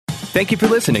Thank you for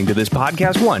listening to this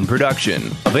Podcast One production.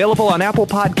 Available on Apple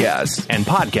Podcasts and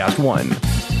Podcast One.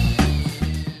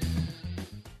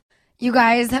 You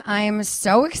guys, I'm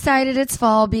so excited it's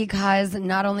fall because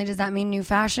not only does that mean new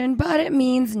fashion, but it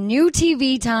means new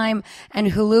TV time. And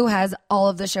Hulu has all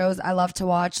of the shows I love to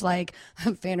watch, like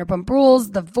Vanderpump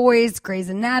Rules, The Voice, Grey's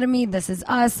Anatomy, This Is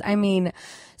Us. I mean,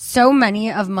 so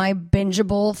many of my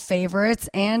bingeable favorites,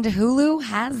 and Hulu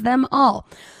has them all.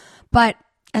 But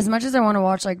as much as I want to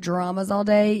watch like dramas all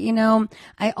day, you know,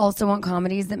 I also want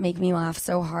comedies that make me laugh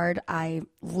so hard I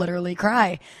literally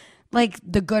cry. Like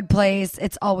The Good Place,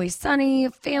 It's Always Sunny,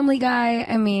 Family Guy.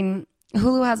 I mean,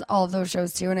 Hulu has all of those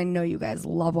shows too, and I know you guys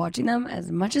love watching them as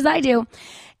much as I do.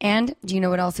 And do you know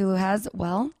what else Hulu has?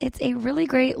 Well, it's a really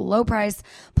great low price.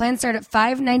 Plans start at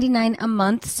 $5.99 a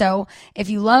month. So if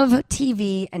you love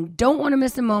TV and don't want to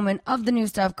miss a moment of the new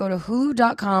stuff, go to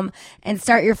hulu.com and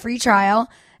start your free trial.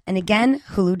 And again,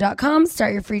 hulu.com,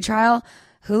 start your free trial.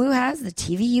 Hulu has the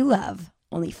TV you love.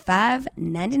 Only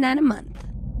 $5.99 a month.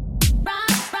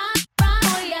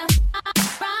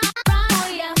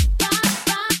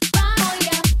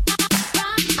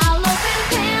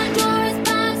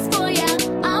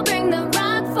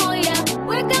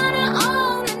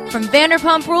 From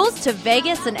Vanderpump Rules to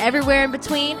Vegas and everywhere in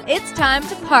between, it's time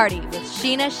to party with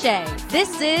Scheana Shay. This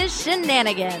is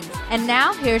Scheananigans. And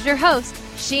now, here's your host,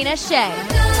 Scheana Shay.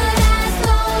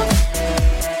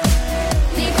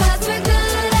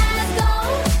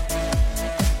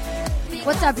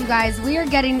 What's up, you guys? We are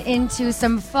getting into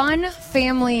some fun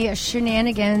family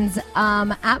shenanigans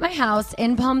at my house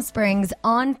in Palm Springs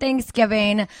on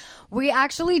Thanksgiving. We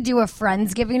actually do a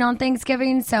Friendsgiving on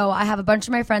Thanksgiving, so I have a bunch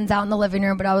of my friends out in the living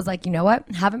room, but I was like, you know what?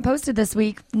 Haven't posted this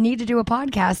week. Need to do a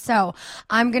podcast. So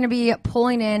I'm going to be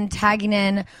pulling in, tagging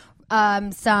in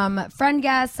some friend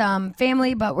guests, some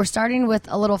family, but we're starting with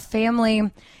a little family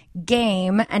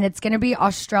game, and it's going to be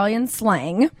Australian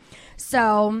slang.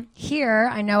 So here,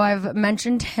 I know I've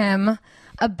mentioned him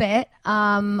a bit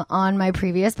on my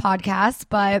previous podcast,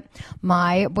 but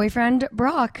my boyfriend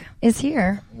Brock is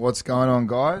here. What's going on,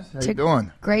 guys? How you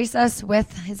doing? Grace us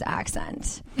with his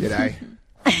accent. G'day.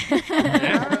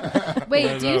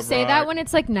 Wait, do you say that when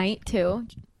it's like night too?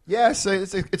 Yeah, so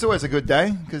it's always a good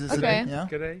day because it's Okay. a day. Yeah.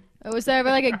 G'day. Was there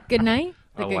ever like a good night?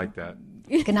 I like that.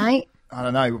 Good night. I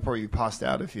don't know. You'll probably be passed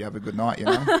out if you have a good night. You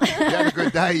know, if you have a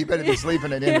good day, you better be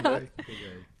sleeping at the end of the day.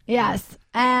 Yes.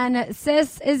 And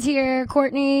sis is here,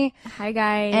 Courtney. Hi,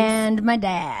 guys. And my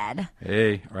dad.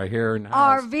 Hey, right here in the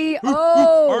house. RVO.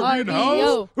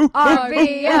 RVO.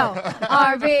 RVO.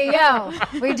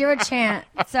 RVO. We do a chant.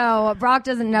 So Brock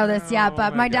doesn't know this yet,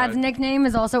 but my dad's nickname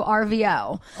is also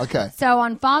RVO. Okay. So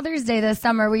on Father's Day this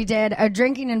summer, we did a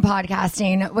drinking and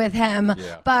podcasting with him,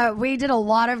 but we did a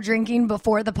lot of drinking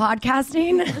before the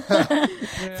podcasting.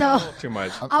 So Too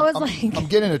much. I'm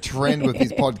getting a trend with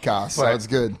these podcasts, so it's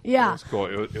good. yeah. It was cool.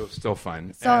 It was still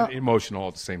fun So- and emotional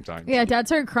at the same time. Yeah, Dad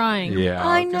started crying. Yeah.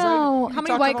 I 'cause know. How many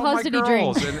talked White to all Claws my did he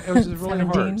drink? girls, And it was just really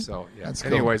 17. hard. So, yeah. That's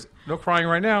cool. Anyways, no crying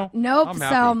right now. Nope. I'm So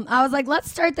happy. I was like, let's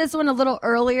start this one a little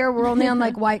earlier. We're only on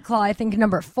like White Claw, I think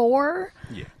number 4.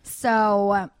 Yeah.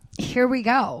 So here we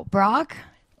go. Brock,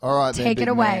 All right, then, take big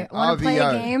it away. man. I want to play a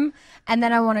RVO. game, and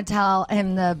then I want to tell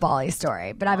him the Bali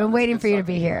story. But I've been waiting for you to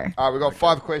be here. All right, we've got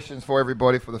 5 questions for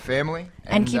everybody for the family.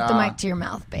 And keep the mic to your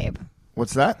mouth, babe.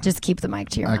 What's that? Just keep the mic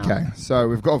to your mouth. Okay, so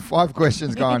we've got 5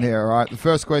 questions going here. All right, the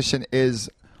first question is,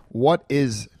 what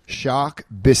is shark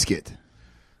biscuit?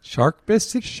 Shark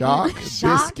biscuit? Shark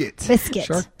biscuit. Biscuit.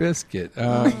 Shark biscuit.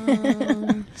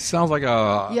 Sounds like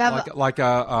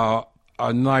a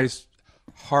nice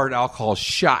hard alcohol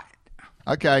shot.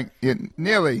 Okay, yeah,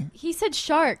 nearly. He said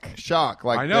shark. Shark,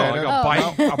 like I know, like a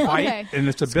bite, Okay. and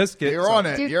it's a biscuit. You're on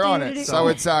it. You're on it. So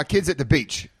it's kids at the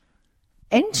beach.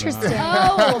 Interesting.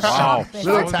 Oh, Wow. Little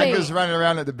Shark tankers bait. running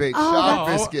around at the beach. Oh, Shark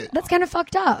that's- biscuit. That's kind of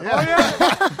fucked up.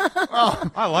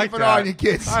 I like Keep that. an eye on your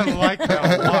kids. I like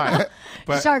that a lot.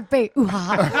 But Shark bait. Ooh,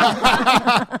 ha,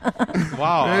 ha.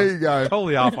 wow, There you go.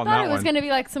 Totally off on I thought that it was one. going to be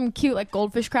like some cute like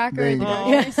goldfish cracker There at you the go.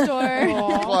 grocery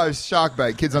store. Close. Shark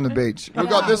bait. Kids on the beach. We've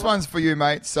got this one's for you,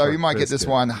 mate. So Shark you might get this biscuit.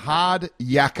 one. Hard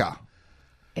yakka.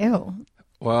 Ew.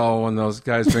 Well, when those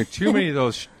guys drink too many of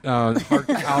those hard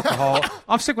alcohol,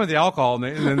 I'm sticking with the alcohol,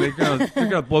 and then they're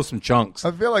gonna blow some chunks.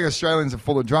 I feel like Australians are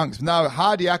full of drunks. No,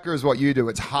 hard yakka is what you do.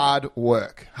 It's hard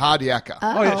work. Hard yakka.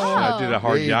 Oh yeah, I do that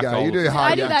hard There you yak. go. all You do the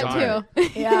hard I do that time.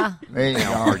 too. Yeah. There you Yeah,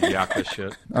 go. hard yakka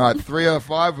shit. All right, 3 or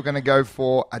 5. We're going to go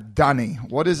for a dunny.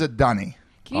 What is a dunny?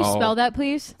 Can you spell that,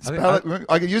 please?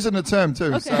 I can use it in a term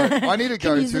too. So I need to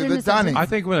go use it to in the a sentence? dunny. I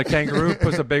think when a kangaroo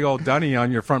puts a big old dunny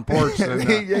on your front porch, then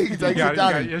he takes the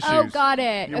dunny. issues. Oh, got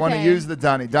it. You want to use the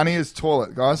dunny. Dunny is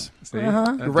toilet, guys. See? The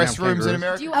restrooms in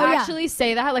America. Do you yeah. actually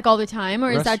say that like all the time,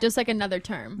 or is that just like another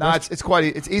term? No,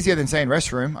 it's easier than saying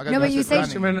restroom. I got No, but you say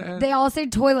dunny. they all say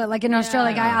toilet. Like in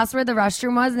Australia, like I asked where the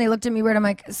restroom was, and they looked at me weird. I'm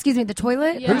like, "Excuse me, the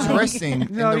toilet?" Yeah. Who's resting in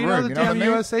No, the you room? know the You know what I damn mean?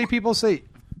 USA people say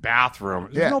bathroom.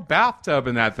 There's Yeah. no bathtub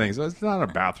in that thing, so it's not a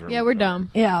bathroom. Yeah, we're dumb.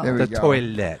 Yeah. There we The go.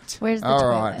 toilet. Where's the All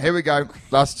toilet? right, here we go.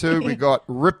 Last two. We got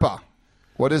Ripper.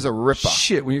 What is a Ripper?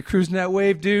 Shit, when you're cruising that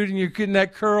wave, dude, and you're getting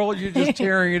that curl, you're just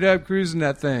tearing it up, cruising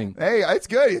that thing. Hey, it's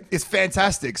good. It's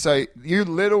fantastic. So you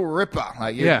little Ripper,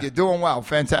 like you're doing well.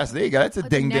 Fantastic. There you go. That's a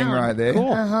ding ding noun. right there.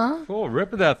 Cool. Cool.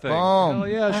 Rip of that thing. Boom. Hell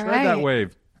yeah, shred right. that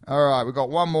wave. All right, we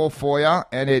got one more for you,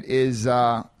 and it is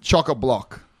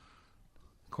Chock-a-Block.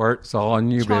 Court, it's all on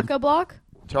you, babe. Chock-a-block?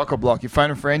 Chock-a-Block. You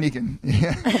phone a friend, you can.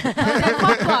 Yeah.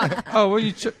 Oh, well,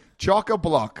 you.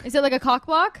 Chock-a-Block. Is it like a cock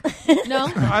block?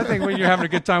 No. I think when you're having a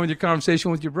good time with your conversation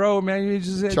with your bro, man, you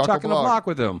just chucking a block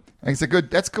with him. It's a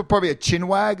good. That's good, probably a chin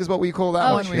wag is what we call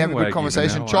that one. When you have a chin good wag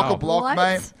conversation. even now. Chock-a-block, What?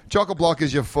 mate. Chock-a-block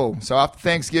is your full. So after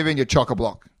Thanksgiving, you're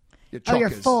chock-a-block. You're Oh, you're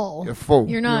chockers. full. You're full.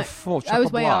 You're not. Full I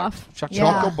was way chock-a-block. off. Yeah.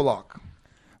 Chock-a-block.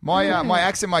 My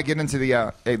accent might get into the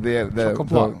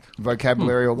Chock-a-block.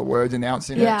 vocabulary or the words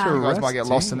announcing Yeah. it. You guys might get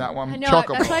lost in that one. I know.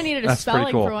 Chock-a-block. That's why I needed a That's pretty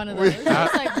spelling cool. for one of those. I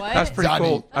was like, what? That's pretty Dunny.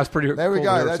 cool. That's pretty. There we cool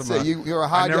go. to hear That's some, it. You're a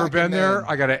hard. I've never been there.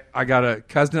 Man. I got a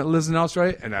cousin that lives in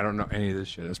Australia, and I don't know any of this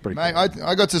shit. That's pretty Mate, cool.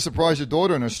 I got to surprise your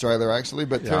daughter in Australia actually,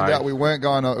 but Yeah, turned out we weren't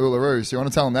going to Uluru. So you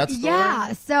want to tell them that story?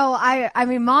 Yeah. So I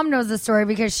mean, Mom knows the story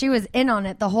because she was in on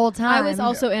it the whole time. I was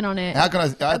also in on it. How can I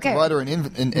had Okay. to write her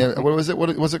what was it?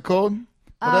 What was it called?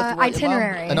 What did I have to write your mum?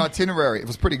 Itinerary. An itinerary. It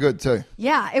was pretty good too.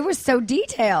 Yeah, it was so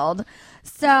detailed.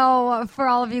 So, for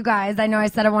all of you guys, I know I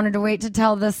said I wanted to wait to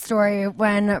tell this story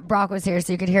when Brock was here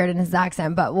so you could hear it in his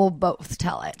accent, but we'll both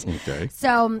tell it. Okay.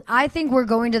 So, I think we're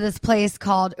going to this place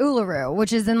called Uluru,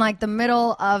 which is in like the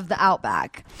middle of the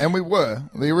outback. And we were.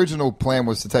 The original plan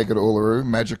was to take her to Uluru,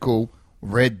 magical,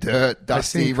 red dirt,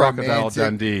 dusty, seen Crocodile romantic,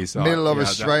 Dundee, so, middle of yeah,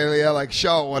 Australia. Like,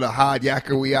 show what a hard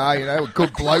yakker we are,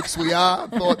 good blokes we are. I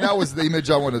thought that was the image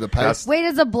I wanted to paint. Wait,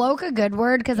 is a bloke a good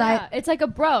word? Because Yeah, it's like a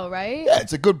bro, right? Yeah,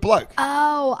 it's a good bloke.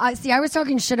 I was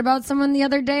talking shit about someone the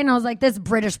other day, and I was like, this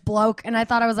British bloke, and I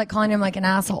thought I was like calling him like an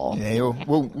asshole. Yeah,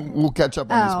 we'll catch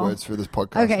up on these Oh. words through this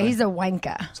podcast. Okay, eh? he's a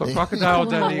wanker. So Crocodile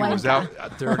Dundee Wanker. was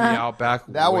out dirty outback.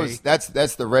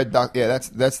 That's the red duck. Yeah, that's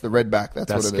the redback. That's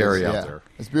what it is. scary out Yeah. there.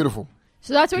 It's beautiful.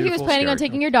 So that's where he was Beautiful, planning on scary.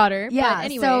 taking your daughter. Yeah, But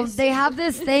anyways, so they have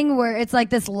this thing where it's like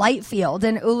this light field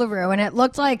in Uluru, and it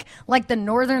looked like the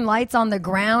northern lights on the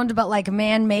ground, but like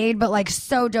man-made, but like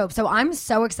so dope. So I'm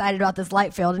so excited about this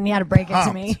light field, and he had to break it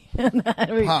to me.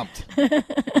 Pumped.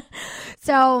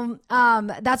 So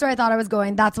that's where I thought I was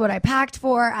going. That's what I packed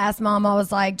for. I asked Mom, I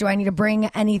was like, do I need to bring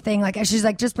anything? Like, she's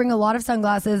like, just bring a lot of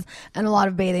sunglasses and a lot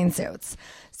of bathing suits.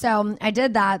 So I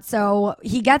did that. So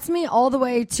he gets me all the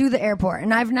way to the airport,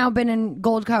 and I've now been in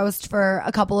Gold Coast for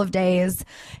a couple of days.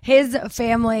 His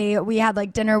family, we had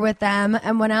like dinner with them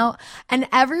and went out, and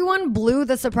everyone blew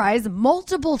the surprise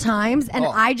multiple times, and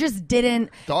I just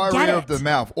didn't get Diarrhea it. of the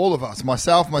mouth. All of us.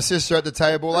 Myself, my sister at the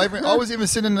table. I was even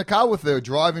sitting in the car with her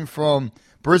driving from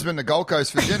Brisbane to Gold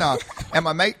Coast for dinner, and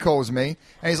my mate calls me,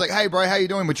 and he's like, hey, bro, how you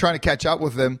doing? We're trying to catch up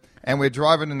with them. And we're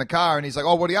driving in the car, and he's like,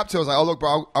 oh, what are you up to? I was like, oh, look,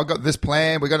 bro, I've got this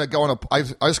plan. We're going to go on I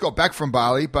just got back from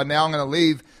Bali, but now I'm going to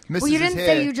leave. Mrs. Well, you is didn't here.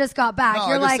 say you just got back. No,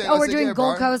 You're I just like, said- oh, I we're said, doing yeah,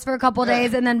 Gold bro. Coast for a couple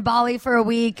days and then Bali for a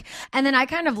week. And then I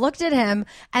kind of looked at him,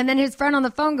 and then his friend on the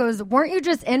phone goes, weren't you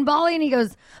just in Bali? And he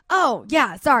goes, oh,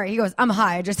 yeah, sorry. He goes, I'm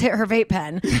high. I just hit her vape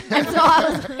pen. And so I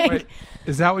was like, Wait,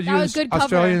 is that what That you was good cover.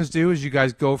 Australians do? Is you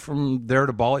guys go from there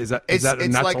to Bali? Is that a It's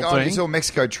natural like thing? this whole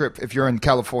Mexico trip if you're in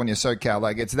California, SoCal.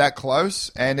 Like, it's that close.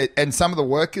 And some of the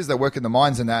workers that work in the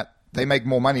mines and that, they make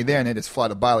more money there, and they just fly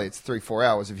to Bali. It's 3-4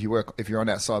 hours if you're on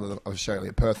that side of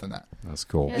Australia, Perth and that. That's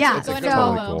cool. Yeah, it's going so- to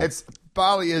totally Bobo. cool. It's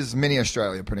Bali is mini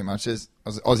Australia pretty much. There's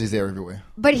Aussies there everywhere.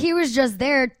 but he was just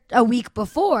there a week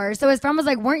before. So his friend was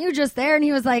like, weren't you just there? And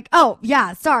he was like, oh,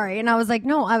 yeah, sorry. And I was like,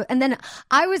 no. And then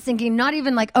I was thinking, not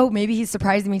even like, oh, maybe he's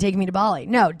surprising me taking me to Bali.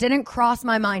 No, didn't cross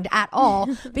my mind at all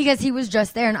because he was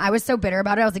just there. And I was so bitter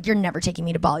about it. I was like, you're never taking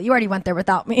me to Bali. You already went there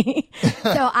without me.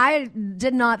 So I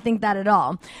did not think that at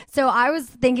all. So I was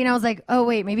thinking, I was like, oh,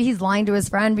 wait, maybe he's lying to his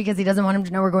friend because he doesn't want him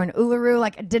to know we're going to Uluru.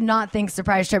 Like, I did not think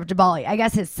surprise trip to Bali. I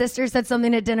guess his sister said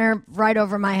something at dinner right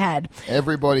over my head.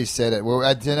 Everybody said it. Well,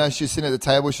 at dinner, she was sitting at the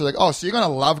table. She was like, oh, so you're going to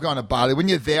love going to Bali. When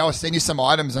you're there, I'll send you some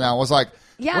items. And I was like,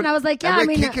 Yeah, and I was like, yeah, and I we're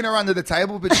mean, kicking her under the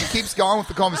table, but she keeps going with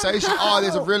the conversation. Oh,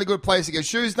 there's a really good place to get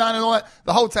shoes done and all that.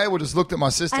 The whole table just looked at my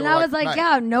sister. and I was like, mate.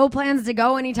 yeah, no plans to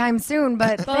go anytime soon,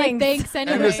 but But thanks. thanks And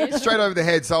it anyways. was straight over the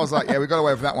head. So I was like, yeah, we got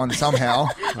away with that one somehow.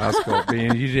 That's cool.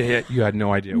 Being you had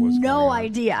no idea what was No going on.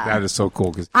 idea. That is so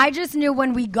cool because I just knew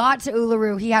when we got to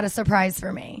Uluru, he had a surprise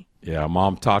for me. yeah,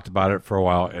 Mom talked about it for a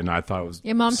while, and I thought it was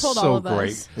Your mom told so all of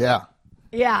great. us. Yeah.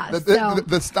 Yeah,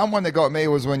 The dumb one that got me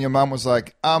was when your mum was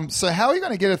like, so how are you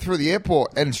going to get her through the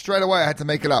airport? And straight away I had to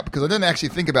make it up because I didn't actually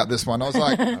think about this one. I was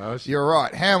like, you're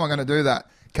right. How am I going to do that?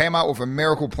 Came up with a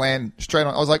miracle plan straight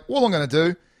on. I was like, all I'm going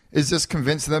to do is just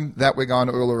convince them that we're going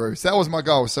to Uluru. So that was my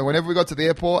goal. So whenever we got to the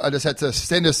airport, I just had to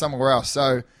send her somewhere else.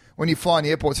 So when you fly in the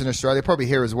airports in Australia, probably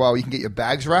here as well, you can get your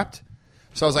bags wrapped.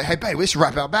 So I was like, hey, babe, let's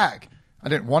wrap our bag. I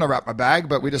didn't want to wrap my bag,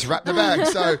 but we just wrapped the bag.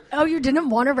 So oh, you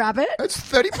didn't want to wrap it? it's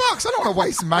 $30. I don't want to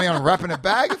waste money on wrapping a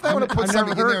bag. If they want to put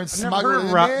something in there and smuggle it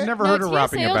in there. Never heard of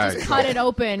wrapping a TSA will bag. just cut it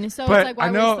open. So But it's like,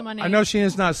 why waste the money? I know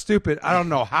Sheena's not stupid. I don't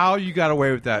know how you got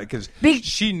away with that because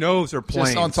she knows her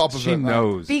planes. on top of she it, man.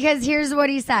 knows. Because here's what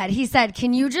he said. He said,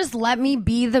 can you just let me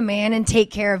be the man and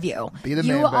take care of you? Be the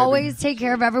you man, baby. always take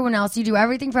care of everyone else. You do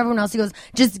everything for everyone else. He goes,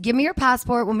 just give me your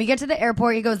passport. When we get to the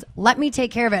airport, he goes, let me take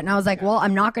care of it. And I was like, well,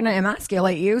 I'm not going to emasculate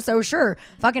you. So sure,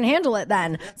 fucking handle it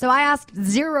then. So I asked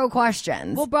 0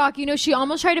 questions. Well, Brock, she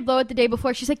almost tried to blow it the day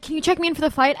before. She's like, can you check me in for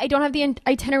the flight? I don't have the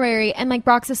itinerary. And, like,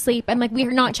 Brock's asleep. And, like,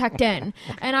 we're not checked in.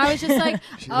 And I was just like,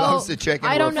 She loves to check in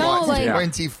I don't know. flights Like,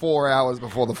 24 hours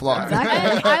before the flight.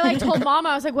 I like told Mom,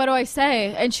 I was like, what do I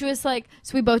say? And she was like,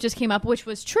 so we both just came up, which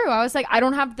was true. I was like, I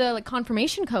don't have the like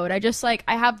confirmation code. I just like,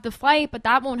 I have the flight, but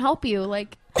that won't help you.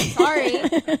 Like, sorry.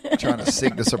 Trying to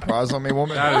seek the surprise on me,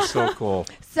 woman. That is so cool.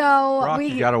 So Brock, we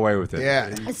you got away with it.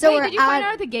 Yeah. So Wait, we're did you find at-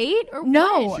 out at the gate? Or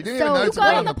No. what? She didn't So even know You to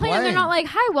got go on the plane and they're not like,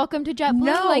 hi, welcome to JetBlue.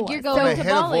 No. Like, you're So- going I'm to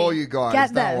ahead of Bali. all you guys.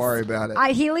 Get Don't this. worry about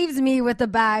it. He leaves me with the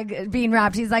bag being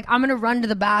wrapped. He's like, I'm going to run to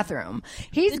the bathroom.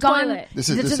 He's The gone toilet. This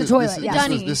to is the toilet. This, yes.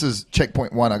 this is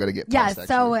checkpoint 1. I got to get Yes, past.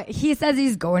 so actually. he says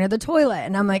he's going to the toilet,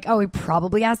 and I'm like, oh, he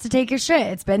probably has to take his shit.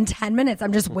 It's been 10 minutes.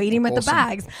 I'm just waiting with the Awesome.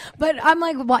 bags. But I'm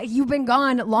like, what? You've been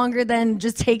gone longer than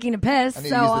just taking a piss. I need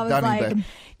So to use the I was dunning, like, babe.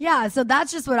 yeah, so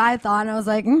that's just what I thought. And I was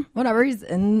like, whatever, he's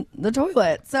in the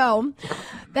toilet. So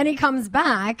then he comes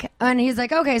back, and he's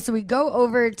like, okay, so we go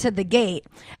over to the gate,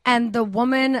 and the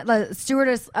woman, the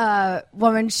stewardess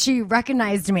woman, she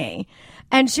recognized me.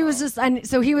 And she was just, and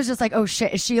so he was just like, oh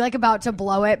shit, is she like about to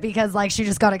blow it because like she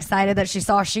just got excited that she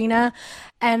saw Scheana,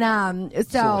 and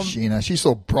Saw so Sheena. She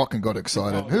saw Brock and got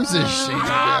excited. Who's this Sheena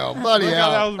girl? Bloody Look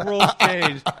hell. how that was rules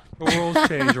change. The rules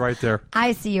change right there.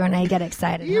 I see you and I get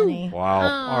excited, honey. Wow.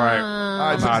 All right.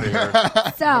 I'm out of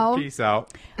here. So Peace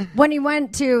out. when he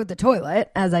went to the toilet,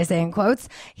 as I say in quotes,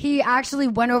 he actually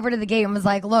went over to the gate and was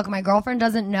like, look, my girlfriend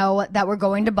doesn't know that we're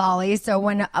going to Bali. So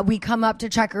when we come up to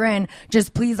check her in,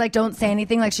 just please like don't say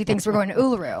anything like she thinks we're going to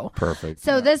Uluru. Perfect.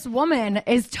 So this woman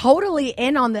is totally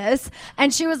in on this.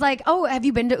 And she was like, oh, have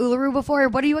you been to Uluru before?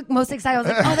 What are you most excited? I was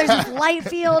like, oh, there's this light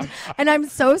field. And I'm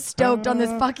so stoked on this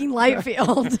fucking light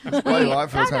field. Bloody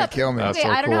life was going to kill me. Okay, so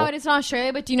I don't know cool. how it is in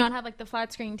Australia, but do you not have like the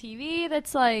flat screen TV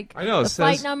that's like I know, it the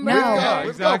flight says- number? No. Yeah,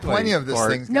 we've got exactly. plenty of this Or-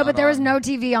 thing. No, but there was no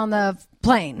TV on the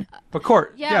plane. But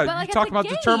Court, Yeah, yeah, but, like, you at talking the about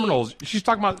the gate. terminals. She's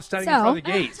talking about standing in So? front of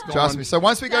the gates. Trust me. So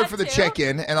once we go That for the too?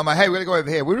 check-in, and I'm like, hey, we're going to go over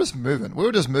here. We were just moving.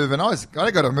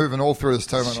 I got to moving all through this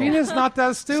terminal. Sheena's not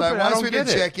that stupid. So I once don't we get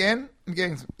did it. check in, I'm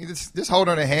getting just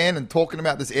holding her hand and talking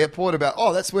about this airport about,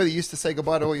 oh, that's where they used to say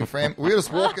goodbye to all your family. We were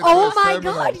just walking. Oh through this my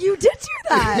terminal. God, you did do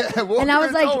that. Yeah, walking and I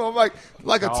was through the terminal. like, I'm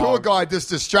like a tour guide just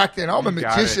distracting. I'm a You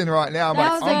got magician it. right now. I'm I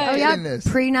like, was like, I'm oh getting yeah, this.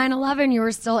 pre 9/11, you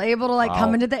were still able to like come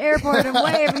Wow. into the airport and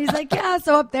wave. And he's like, yeah.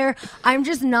 So up there, I'm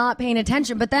just not paying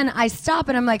attention. But then I stop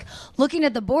and I'm like looking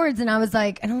at the boards, and I was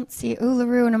like, I don't see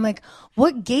Uluru, and I'm like,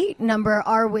 what gate number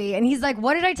are we? And he's like,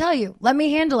 what did I tell you? Let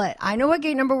me handle it. I know what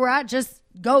gate number we're at. Just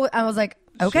go. I was like,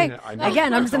 okay. Sheena, I know.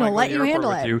 Again, I'm just Every gonna time I let go you to the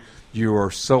handle airport it. with You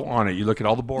are so on it. You look at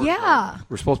all the boards. Yeah.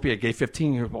 We're supposed to be at gate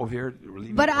 15. You're over here. We're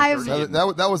leaving But at I've-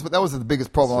 1:30. That was the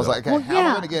biggest problem. I was like, okay, Well, how am I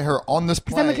yeah. going to get her on this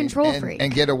 'Cause I'm a plane control freak.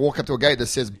 and get her walk up to a gate that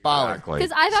says Bali? Exactly.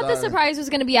 Because I thought the So- surprise was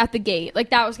going to be at the gate. Like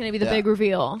that was going to be the Yeah. big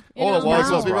reveal. You All know? it was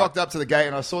No. was we rocked up to the gate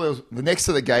and I saw there was the next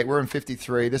to the gate. We're in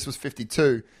 53. This was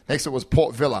 52. Next to it was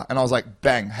Port Villa, and I was like,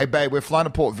 bang! Hey babe, we're flying to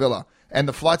Port Villa, and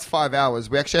the flight's 5 hours.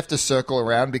 We actually have to circle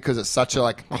around because it's such a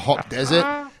like a hot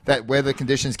desert that weather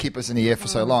conditions keep us in the air for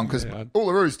so long. Because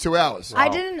Ularu's 2 hours. I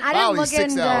didn't Bali's look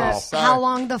 6 into hours. So- how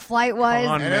long the flight was.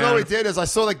 Come on, And then all we did is I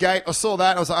saw the gate, I saw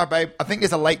that, and I was like, all right, babe, I think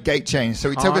there's a late gate change. So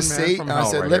we took Con a man seat, from and I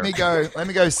hell said, right let here.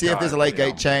 me go see if there's a late God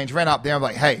gate change. Ran up there, I'm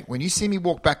like, hey, when you see me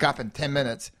walk back up in 10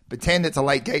 minutes, pretend it's a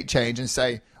late gate change and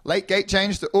say, late gate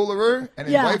change to Uluru, and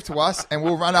then wave to us, and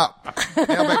we'll run up. And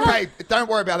I'll be like, babe, don't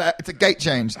worry about that. It's a gate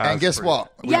change. And guess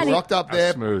what? We rocked up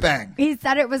there, bang. He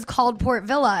said it was called Port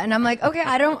Villa, and I'm like, okay,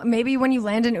 maybe when you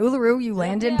land in Uluru, you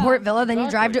land in Port Villa, then you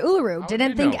drive to Uluru.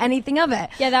 Didn't think anything of it.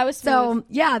 Yeah, that was smooth.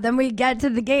 So, then we get to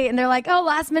the gate, and they're like, oh,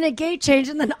 last minute gate change,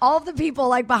 and then all the people,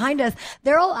 like, behind us,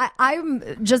 they're all,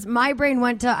 I'm just, my brain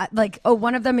went to, like, oh,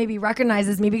 one of them maybe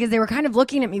recognizes me because they were kind of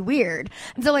looking at me weird.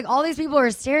 And so, like, all these people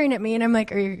are staring at me, and I'm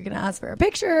like, are you going to ask for a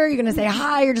picture? Are you going to say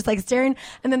hi? You're just, like, staring.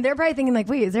 And then they're probably thinking, like,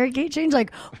 wait, is there a gate change?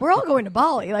 Like, we're all going to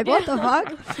Bali. Like, what the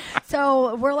fuck?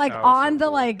 So we're, like, on the,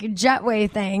 like, jetway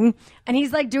thing. And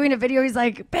he's, like, doing a video. He's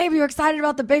like, babe, you excited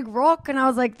about the big rock? And I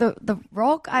was like, the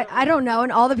rock? I don't know.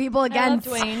 And all the people, again,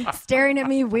 staring at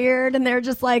me weird. And they're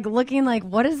just, like, looking like,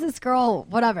 what is this girl?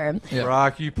 Whatever. Yeah.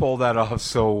 Rock, you pulled that off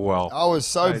so well. I was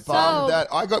so bummed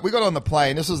that we got on the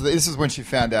plane. This is when she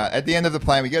found out. At the end of the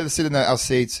plane, we go to sit in our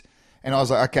seats. And I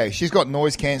was like, okay, she's got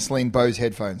noise-canceling Bose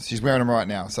headphones. She's wearing them right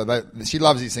now. So she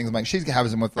loves these things. I'm like, she has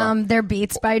them with they're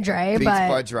Beats by Dre. Beats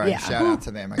by Dre. Yeah. Shout out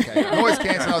to them, okay.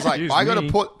 Noise-canceling. I was like, I got to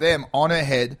put them on her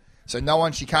head so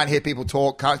she can't hear people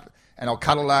talk. And I'll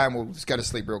cuddle her and we'll just go to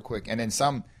sleep real quick. And then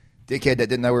some dickhead that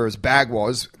didn't know where his bag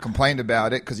was complained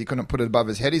about it because he couldn't put it above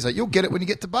his head. He's like, you'll get it when you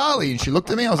get to Bali. And she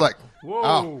looked at me. I was like,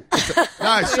 whoa.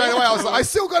 No, straight away. I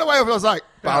still got away with it. I was like,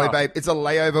 Bali, babe, it's a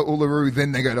layover Uluru,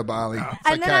 then they go to Bali.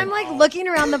 And then I'm like looking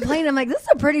around the plane. I'm like, this is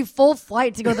a pretty full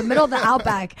flight to go the middle of the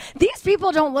Outback. These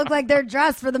people don't look like they're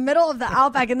dressed for the middle of the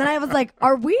Outback. And then I was like,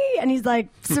 are we? And he's like,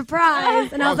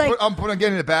 surprise. And I was like, I'm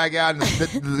getting the bag out, and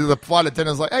the flight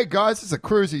attendant's like, hey guys, it's a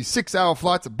cruisy 6-hour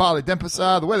flight to Bali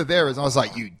Denpasar. The weather there is. And I was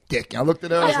like, you dick. And I looked at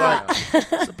her. I was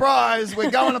like, surprise, we're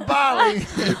going to Bali.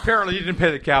 Apparently, you didn't pay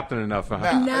the captain enough.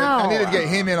 Huh? No. I needed to get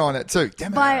him in on it too.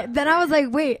 Damn it. But then I was like,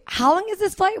 wait, how long is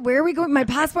this flight? Where are we going? My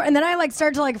passport? And then I like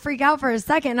started to like freak out for a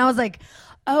second. And I was like,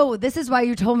 oh, this is why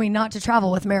you told me not to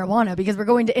travel with marijuana, because we're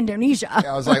going to Indonesia.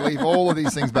 Yeah, I was like, leave all of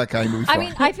these things back home. I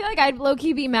mean, I feel like I'd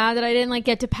low-key be mad that I didn't like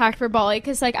get to pack for Bali,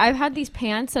 because like I've had these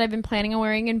pants that I've been planning on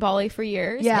wearing in Bali for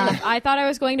years. Yeah. And if I thought I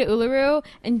was going to Uluru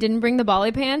and didn't bring the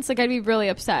Bali pants, like I'd be really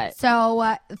upset.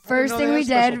 So first thing we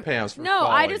did. No,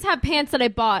 I just have pants that I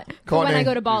bought for when I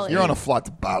go to Bali. You're on a flight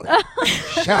to Bali.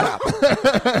 Shut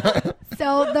up.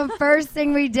 So the first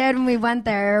thing we did when we went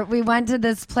there, we went to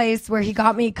this place where he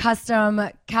got me custom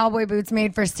cowboy boots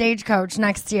made for Stagecoach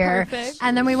next year. Perfect.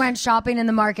 And then we went shopping in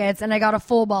the markets, and I got a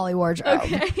full Bali wardrobe.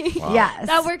 Okay. Wow. Yes.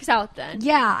 That works out then.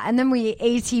 Yeah, and then we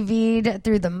ATV'd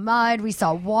through the mud. We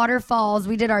saw waterfalls.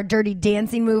 We did our dirty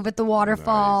dancing move at the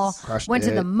waterfall. Nice. Crushed Went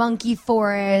to it. the monkey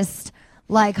forest.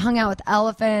 Like hung out with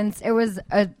elephants. It was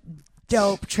a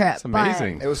dope trip. It's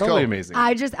amazing. It was totally cool. amazing.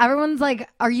 Everyone's like,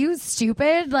 are you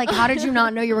stupid? Like, how did you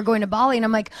not know you were going to Bali? And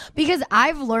I'm like, because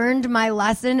I've learned my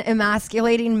lesson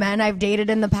emasculating men I've dated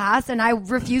in the past, and I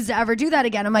refuse to ever do that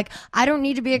again. I'm like, I don't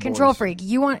need to be a control freak.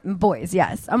 You want boys,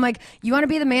 yes. I'm like, you want to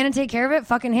be the man and take care of it?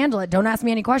 Fucking handle it. Don't ask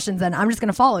me any questions, then I'm just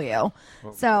going to follow you.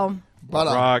 So. But,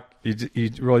 Rock, you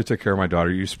really took care of my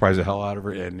daughter. You surprised the hell out of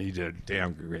her, and you did a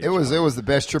damn great job. it was the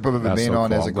best trip I've ever That's been so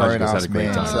on cool. as a I'm glad you guys grown-ass had a great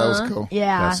man. time. So that was cool.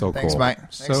 Yeah. That's so Thanks, cool. mate.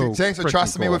 So Thanks for freaking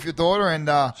trusting me cool. with your daughter. And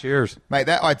Cheers. mate,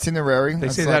 that itinerary. They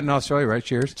say that in Australia, right?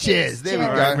 Cheers. Cheers. There we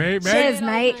All go. right, mate. Cheers,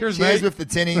 mate. Cheers, Cheers mate. with the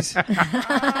tinnies.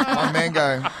 My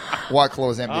mango. White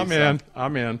Claw's empty.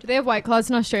 I'm in. Do they have White Claws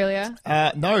in Australia?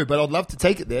 No, but I'd love to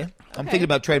take it there. I'm thinking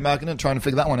about trademarking it and trying to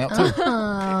figure that one out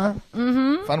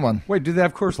too. Fun one. Wait, do they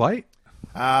have Coors Light?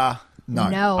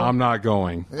 No. I'm not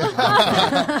going. We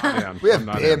have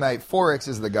beer, mate. 4X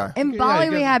is the go. In Bali,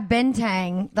 we had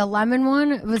Bintang. The lemon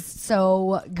one was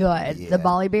so good. Yeah. The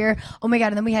Bali beer. Oh my God.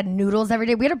 And then we had noodles every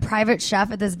day. We had a private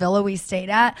chef at this villa we stayed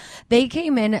at. They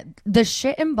came in. The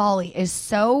shit in Bali is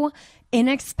so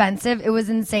inexpensive. It was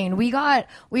insane.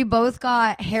 We both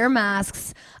got hair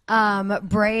masks,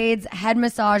 braids, head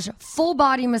massage, full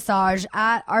body massage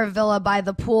at our villa by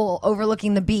the pool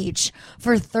overlooking the beach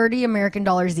for $30 American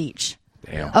each.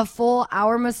 Damn. A full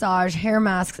hour massage, hair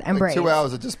masks, and braids. 2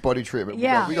 hours of just body treatment.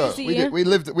 Yeah. We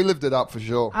lived it up for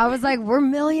sure. I was like, we're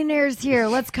millionaires here.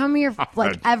 Let's come here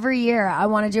like every year. I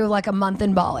want to do like a month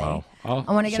in Bali. Wow. Oh.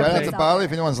 I want to get Shout a out to place Bali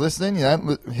if anyone's listening.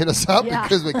 Hit us up Yeah.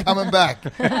 because we're coming back.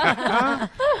 I'm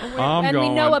And we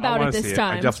going. know I about wanna it this see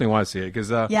time. I definitely want to see it because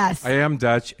Yes. I am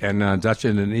Dutch and Dutch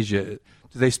and Indonesia. Do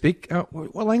they speak?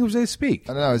 What language do they speak?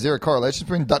 I don't know. Is there a correlation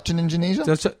between Dutch and Indonesia?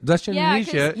 Dutch and Yeah,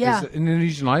 Indonesia 'cause- Yeah. is an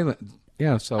Indonesian island.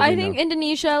 Yeah, so I think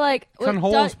Indonesia, like, Kan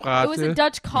was Hollands it was a praten.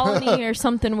 Dutch colony or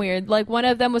something weird. Like, one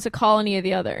of them was a colony of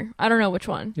the other. I don't know which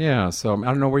one. Yeah, so I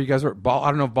don't know where you guys are. I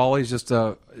don't know if Bali is just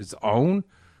its own,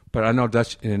 but I know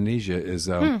Dutch Indonesia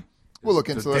is We'll look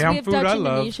into The it. damn We have food Dutch I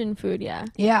love. Indonesian food, yeah.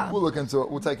 Yeah. We'll look into it.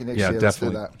 We'll take it next Yeah, year.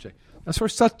 definitely. Let's do that. That's where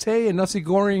satay and nasi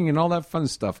goreng and all that fun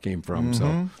stuff came from.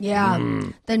 So Yeah.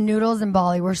 The noodles in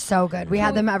Bali were so good. We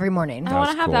had them every morning. I want to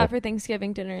That's have cool. that for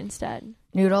Thanksgiving dinner instead.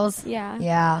 Noodles? Yeah.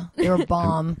 Yeah. They were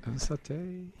bomb.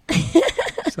 satay.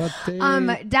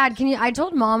 Satay. Dad, I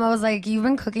told Mom, I was like, you've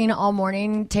been cooking all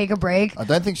morning. Take a break. I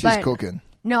don't think she's But- cooking.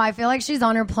 No, I feel like she's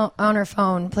on her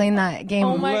phone playing that game.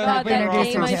 Oh my God, we that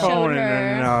introduced game her I to. showed And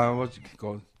then, her. we'll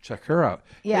go check her out.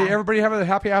 Yeah. Hey, everybody have a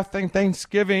happy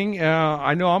Thanksgiving.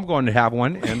 I know I'm going to have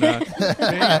one, and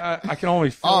I can only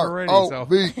feel it already. So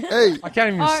R-O-V-A. I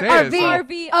can't even say it. So.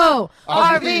 RVO.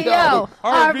 RVO.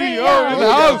 RVO in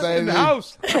the house. In the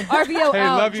house. RVO Hey,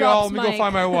 out. love you all. Drops Let me go mic.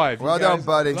 find my wife. Well You guys, done,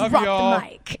 buddy. Love Drop you all. the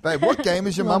mic. Babe, what game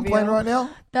is your mum playing right now?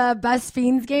 The Best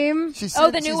Fiends game? She's Oh,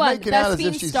 the new she's one. making out Best as if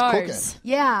Fiend she's Stars. cooking.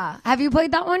 Yeah. Have you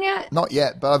played that one yet? Not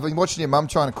yet, but I've been watching your mum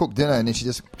trying to cook dinner, and then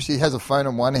she has a phone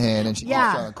in one hand, and she keeps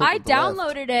Yeah. trying to cook I with the left.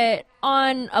 downloaded it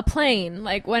on a plane.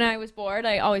 Like when I was bored,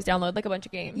 I always download like a bunch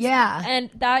of games. Yeah. And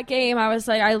that game, I was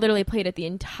like, I literally played it the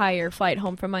entire flight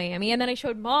home from Miami, and then I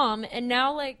showed Mom, and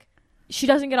now like she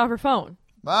doesn't get off her phone.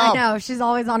 I Mom, know. She's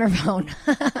always on her phone.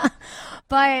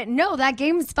 But no, that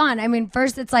game's fun. I mean,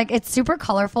 first it's like it's super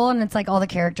colorful and it's like all the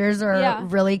characters are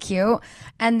really cute.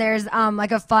 And there's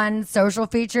like a fun social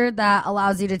feature that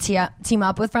allows you to team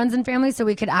up with friends and family so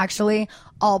we could actually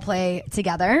all play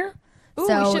together. Ooh,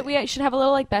 So we should have a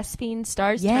little like Best Fiend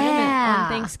Stars tournament Yeah.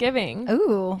 on Thanksgiving.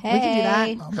 ooh, we can do that.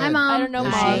 Hey. Hi, Mom. I don't know,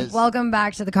 There Mom. she is. Welcome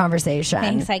back to the conversation.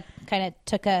 Thanks. I kind of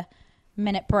took a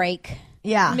minute break.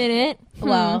 Yeah. Minute.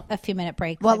 Well, a few minute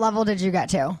break. What level did you get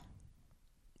to?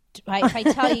 If I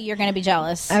tell you, you're going to be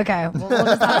jealous. Okay, well, we'll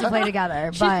just have to play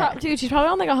together. But She's probably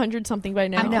on like 100 something by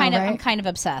now. I'm know, kind of right? I'm kind of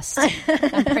obsessed.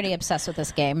 I'm pretty obsessed with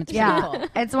this game. It's yeah, pretty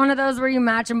cool. it's one of those where you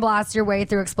match and blast your way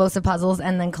through explosive puzzles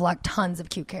and then collect tons of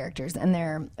cute characters, and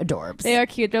they're adorbs. They are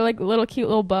cute. They're like cute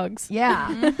little bugs.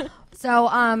 Yeah. So,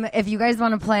 if you guys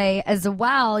want to play as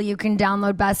well, you can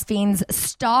download Best Fiends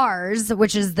Stars,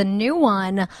 which is the new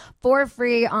one, for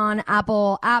free on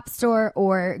Apple App Store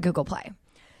or Google Play.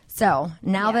 So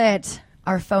now that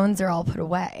our phones are all put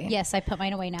away. Yes, I put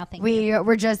mine away now. Thank you. We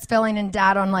were just filling in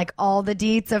Dad on like all the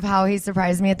deets of how he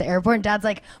surprised me at the airport. And Dad's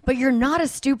like, but you're not a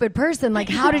stupid person. Like,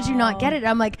 how did you not get it?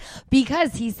 I'm like,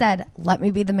 because he said, let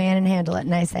me be the man and handle it.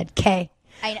 And I said, "K."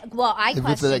 I with that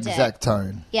questioned exact it.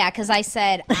 tone. Yeah, because I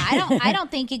said I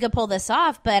don't think you could pull this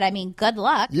off, but I mean, good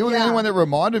luck. You were the only one that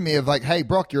reminded me of like, hey,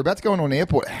 Brock, you're about to go into an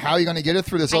airport. How are you going to get it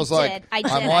through this? I was like, I did.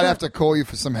 might have to call you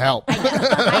for some help.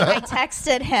 I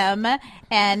texted him,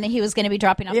 and he was going to be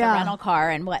dropping off the rental car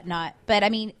and whatnot. But I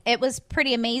mean, it was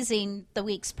pretty amazing the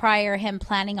weeks prior, him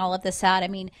planning all of this out. I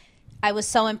mean, I was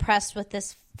so impressed with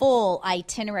this full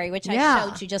itinerary, which I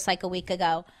showed you just like a week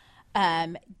ago.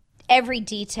 Every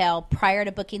detail prior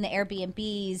to booking the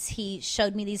Airbnbs, he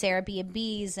showed me these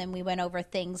Airbnbs, and we went over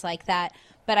things like that.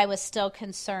 But I was still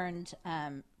concerned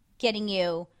getting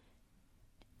you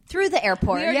through the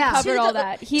airport. We already covered all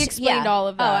that. He explained all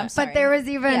of that. Oh, I'm sorry. But there was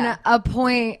even a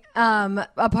point,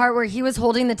 a part where he was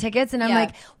holding the tickets, and I'm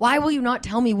like, why will you not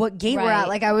tell me what gate we're at? Right.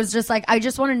 Like, I was just like, I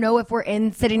just want to know if we're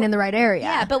sitting in the right area.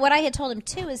 Yeah, but what I had told him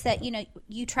too is that, you know,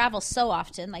 you travel so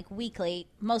often, like weekly,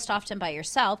 most often by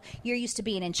yourself. You're used to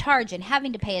being in charge and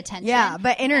having to pay attention. Yeah,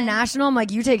 but international, I'm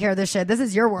like, you take care of this shit. This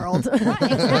is your world. Right,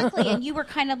 exactly. And you were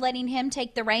kind of letting him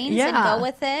take the reins and go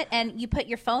with it. And you put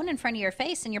your phone in front of your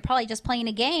face, and you're probably just playing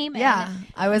a game. Yeah, and,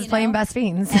 I was playing Best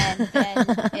Fiends. and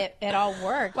it all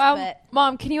worked. Wow, But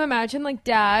Mom, can you imagine like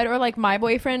Dad or like my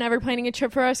boyfriend ever planning a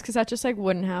trip for us? Because that just like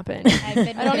wouldn't happen. I've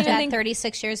been I don't with even Dad think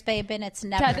 36 years, babe, and it's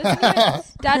never. Dad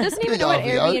doesn't even know what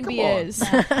Big RVO,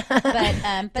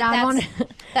 Airbnb come on. is.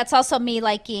 But that's also me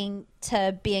liking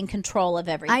to be in control of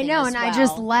everything. I know, as and well. I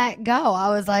just let go. I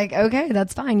was like, okay,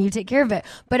 that's fine. You take care of it.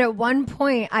 But at one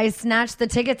point, I snatched the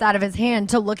tickets out of his hand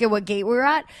to look at what gate we were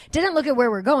at. Didn't look at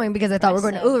where we're going because I thought we were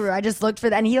going to Uluru. I just looked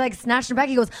for that. And he like snatched it back.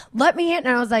 He goes, let me in.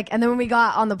 And I was like, and then when we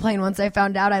got on the plane, once I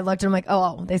found out, I looked and I'm like,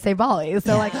 oh, they say Bali.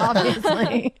 So like,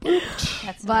 obviously.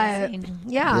 That's But amazing.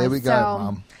 yeah. There we go, so,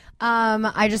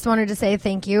 Mom. I just wanted to say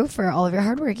thank you for all of your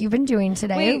hard work you've been doing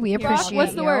today. We appreciate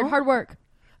What's the you. word? Hard work.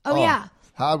 Oh, yeah.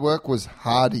 Hard work was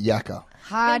hard yakka.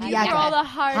 Hard Thank you for all the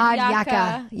hard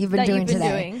yakka you've been that doing you've been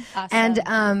today. doing.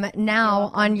 And now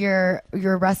on your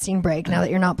resting break, now that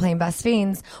you're not playing Best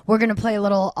Fiends, we're gonna play a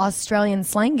little Australian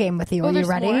slang game with you. Are you there's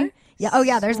ready? more? Yeah. Oh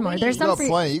yeah. There's more. There's You some got for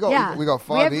plenty. yeah. We got We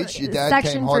 5 have each. Your a dad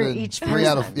section came for hot in each 3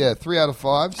 out of person. 3 out of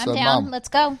 5. I'm So, down. Mom, Let's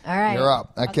go. All right. you're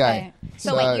up. Okay.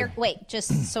 So wait,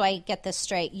 just so I get this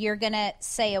straight. You're gonna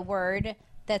say a word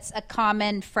that's a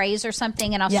common phrase or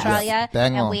something in Australia,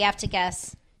 Bang and on. we have to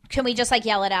guess. Can we just like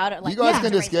yell it out? Or, like, You guys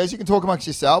can discuss. You can talk amongst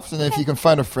yourselves, and if you can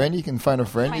phone a friend, you can phone a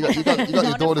friend. You got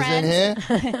your daughters in here.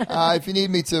 If you need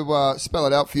me to spell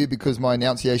it out for you, because my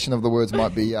enunciation of the words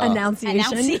might be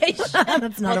Enunciation.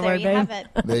 That's not a word, there you babe. have it.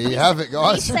 There you have it, You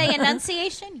guys. say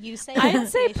enunciation. You say. I'd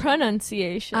say enunciation.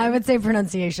 pronunciation. I would say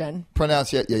pronunciation.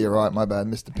 Pronounce yeah, you're right. My bad,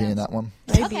 Mr. P in that one.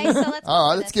 Okay, so let's. All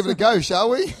right, let's give it a go, shall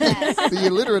we? Yes. The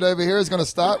illiterate over here is going to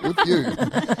start with you.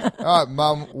 All right,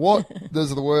 Mum, what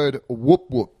does the word whoop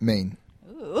whoop mean?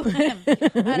 I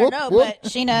don't know, whoop. but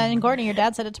Sheena and Gordon, your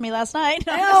dad said it to me last night.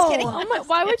 No, I'm just kidding. Oh my,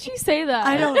 why would she say that?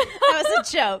 I don't. That was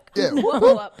a joke. Yeah, whoop,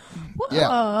 whoop.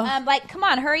 Yeah. Like, come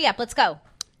on, hurry up, let's go.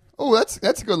 Oh, that's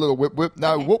a good little whoop whoop.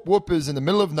 No, whoop whoop is in the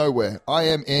middle of nowhere. I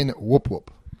am in whoop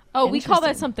whoop. Oh, we call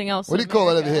that something else. What do you call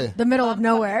it over here? The middle of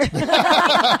nowhere.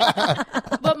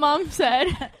 What Mom said.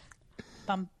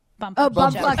 Bum, bum, Oh,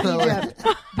 bum, bumfuck Egypt.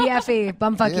 BFE,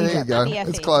 bumfuck Yeah, there you Egypt. go. BFE.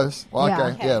 It's close. Well, Yeah.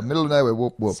 okay. Yeah, middle of nowhere.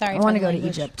 Whoop whoop. Sorry, I want to for go the to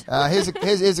language. Egypt.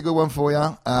 Here's a good one for you.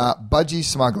 Budgie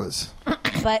smugglers.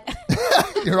 But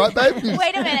You right, babe?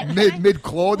 wait a minute. Mid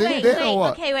claw there or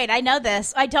what? Okay, wait. I know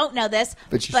this. I don't know this.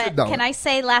 But you should know can it. I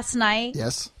say last night?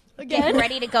 Yes. Getting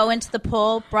ready to go into the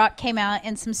pool, Brock came out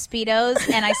in some Speedos,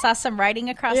 and I saw some writing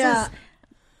across Yeah. his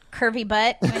curvy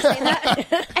butt. Can I say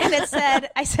that? And it said,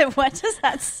 I said, what does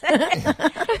that say?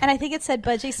 And I think it said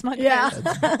Budgie Smugglers. Yeah.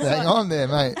 Hang on there,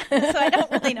 mate. So I don't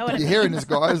really know what it You're means. hearing this,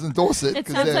 guys, endorse it. It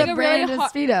 'cause sounds they're- like a really Brand of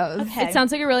hot- Speedos. Okay. It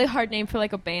sounds like a really hard name for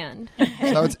like a band.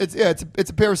 So it's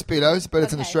a pair of Speedos, but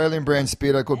it's an Okay. Australian brand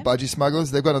Speedo called Budgie Smugglers.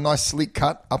 They've got a nice sleek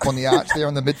cut up on the arch there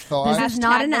on the mid thigh. This is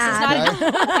not an This is ad.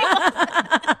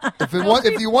 not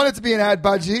If you want it to be an ad,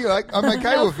 Budgie, like I'm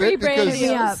okay No with free it brand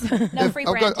because deals. no free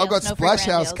I've brand got deals, no free Splash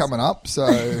brand House deals. coming up. So,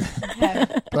 Okay.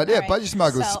 but yeah, All right. Budgie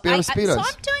Smugglers, So pair of So Speedos.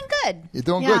 I'm doing good. You're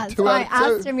doing Yeah, good. so 2 I out of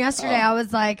 2. asked him yesterday. I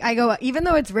was like, even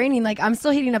though it's raining, like I'm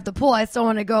still heating up the pool. I still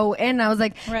want to go in. I was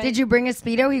like, Right. did you bring a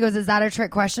Speedo? He goes, is that a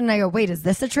trick question? And I go, wait, is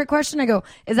this a trick question? I go,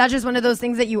 is that just one of those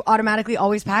things that you automatically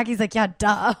always pack? He's like, yeah,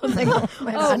 duh. I was like, oh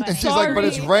my God. And she's like, but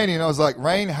it's Sorry. raining. I was like,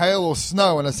 rain, hail, or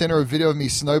snow. And I sent her a video of me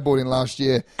snowboarding last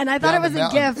year. And I thought down it was the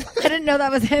a mountain. gift. I didn't know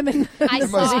that was him. And I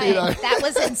saw mosquito. it. That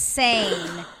was insane.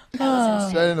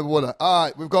 Straight in the water. All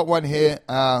right, we've got one here.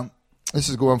 This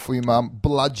is a good one for you, Mum.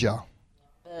 Bludger.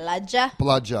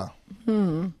 Bludger.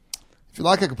 If you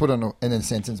like, I could put it in a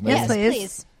sentence, maybe. Yes, please.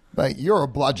 Please. Mate, you're a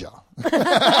bludger.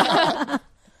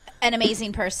 An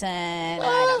amazing person. I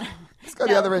don't know. Let's go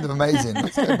the other end of amazing.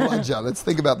 Let's go bludger. Let's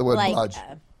think about the word Like, bludge.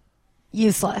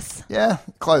 useless. Yeah,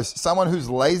 close. Someone who's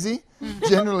lazy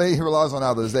generally relies on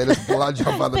others. They just bludge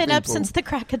off other been people. up since the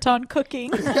crack of dawn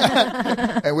cooking.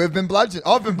 And we've been bludgeoned.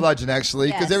 I've been bludgeoned, actually,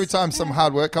 because Yes. every time some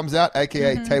hard work comes out,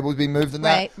 a.k.a. tables being moved and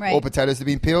that, Right, right. or potatoes have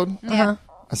been peeled, Yeah.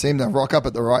 I seem to rock up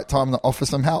at the right time to offer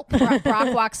some help.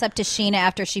 Brock walks up to Sheena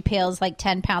after she peels like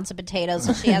 10 pounds of potatoes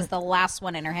and she has the last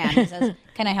one in her hand. He says,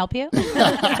 can I help you?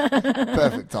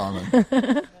 Perfect timing.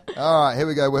 All right, here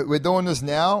we go. We're doing this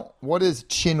now. What is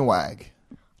chin wag?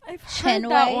 I've Chin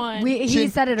heard that wag? one. He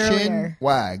said it Chin earlier.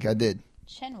 wag. I did.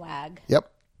 Chin wag. Yep.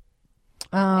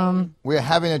 We're We're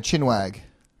having a chin wag.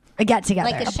 a get together.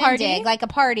 Like a party? shindig, like a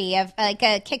party, of like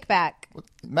a kickback.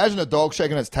 Imagine a dog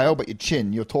shaking its tail, but your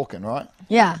chin, you're talking, right?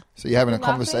 yeah. So you're having a Laughing?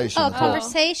 conversation. Oh, a talk.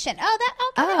 conversation.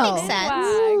 That makes sense.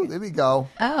 Ooh, there we go.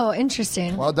 Oh,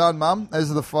 interesting. Well done, Mum. Those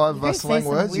are the 5 guys slang say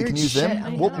some words. You weird can use shit them.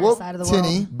 on the Whoop other whoop, side of the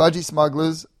tinny, budgie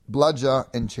smugglers, bludger,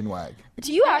 and chin wag.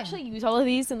 Do you actually use all of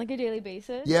these on like a daily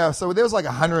basis? Yeah, so there was like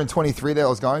 123 that I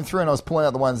was going through, and I was pulling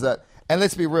out the ones that. And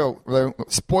let's be real.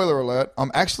 Spoiler alert: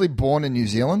 I'm actually born in New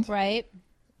Zealand, Right?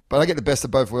 but I get the best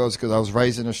of both worlds because I was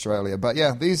raised in Australia. But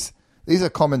yeah, these are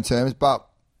common terms, but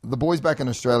the boys back in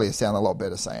Australia sound a lot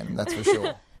better saying them, that's for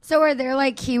sure. So are there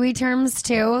like Kiwi terms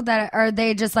too? That are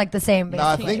they just like the same? No,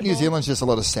 I Basically? think New Zealand's just a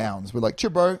lot of sounds. We're like,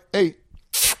 chibro, hey.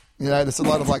 You know, there's a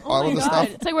lot of like Oh my islander God. stuff.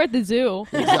 It's like we're at the zoo.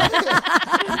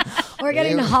 We're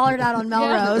getting Yeah. hollered at on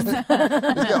Melrose. Just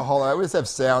get hollow. We just have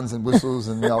sounds and whistles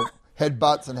and head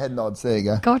butts and head nods. There you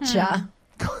go. Gotcha.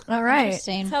 All right.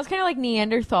 Interesting. Sounds kind of like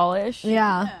Neanderthalish.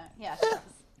 Yeah. Yeah.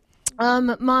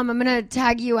 Mom, I'm gonna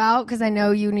tag you out because I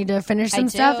know you need to finish some do.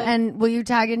 stuff. And will you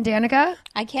tag in Danica?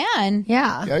 I can.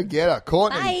 Yeah. Go get her.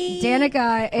 Courtney. Bye. Danica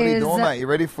What are you is. doing, mate? You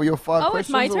ready for your 5 Oh, questions?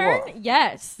 it's my or turn? what?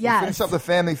 Yes. Yes. Finish up the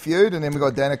family feud, and then we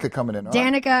got Danica coming in. All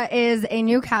right? Danica is a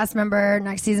new cast member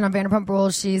next season on Vanderpump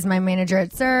Rules. She's my manager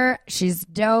at SIR. She's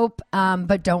dope,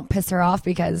 but don't piss her off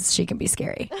because she can be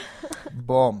scary.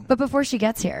 Boom. But before she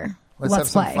gets here, Let's have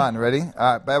some play. fun. Ready?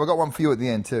 All right, babe. I got one for you at the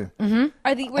end too. Were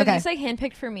Okay. these like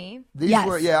handpicked for me? These Yes.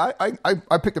 were, yeah.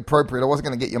 I picked appropriate. I wasn't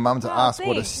going to get your mum to ask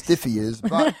what a thanks. stiffy is,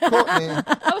 but Courtney,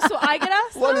 Oh, so I get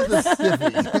asked? what is a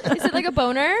stiffy? Is it like a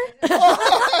boner?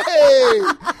 Hey!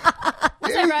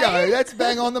 There you right? go. That's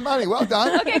bang on the money. Well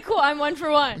done. Okay, cool. I'm 1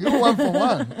 for 1. You're 1 for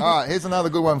 1. All right, here's another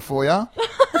good one for you.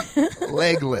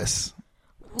 Legless.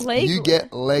 You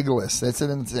get legless. That's it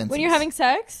in a sentence. When you're having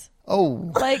sex?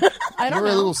 Oh. Like, I don't You're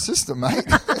know. a little sister, mate.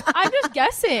 I'm just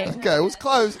guessing. Okay, it was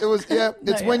close. It was, yeah.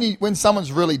 It's when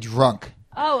someone's really drunk.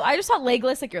 Oh, I just thought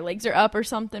legless, like your legs are up or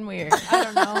something weird. I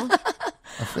don't know.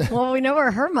 Well, we know where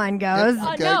her mind goes.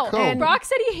 Okay, No, cool. and Brock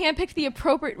said he handpicked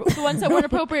the ones that weren't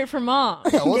appropriate for mom. I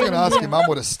was going to ask your mum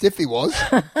what a stiffy was.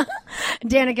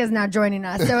 Danica's now joining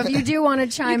us. So if you do want to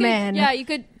chime in. Yeah, you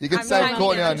could. You can I'm save chiming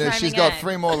Courtney in, on I'm this. She's chiming got in.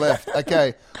 3 more left.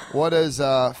 Okay, what does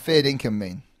fair dinkum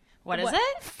mean? What is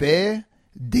it? Fair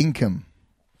dinkum.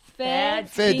 Fair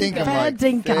Fair dinkum, Fair mate.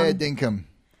 dinkum. Fair dinkum.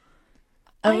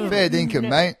 Fair dinkum,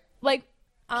 mate. Like,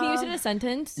 can you use it in a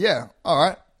sentence? Yeah, all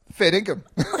right. Fair dinkum.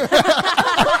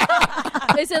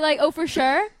 Is it like, oh, for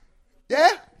sure? Yeah,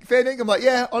 fair dinkum. Like,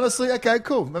 yeah, honestly, okay,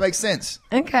 cool. That makes sense.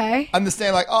 Okay.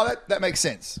 Understand, like, oh, that makes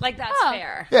sense. Like that's Oh.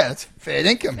 fair. Yeah, it's fair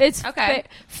dinkum. It's Okay.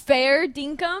 fair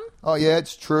dinkum? Oh, yeah,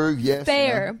 it's true. Yes.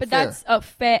 Fair. you know, But fair. that's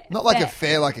fair. Not like fair. a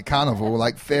fair, like a carnival.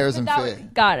 Like fair isn't fair.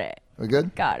 Got it. We're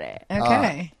good? Got it.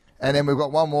 Okay. And then we've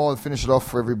got one more to finish it off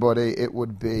for everybody. It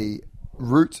would be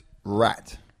root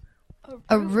rat.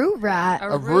 A root rat.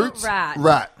 A root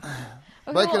rat.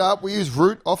 Break it up. We use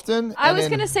root often. I and was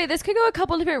then- gonna say this could go a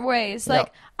couple different ways.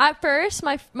 Like at first,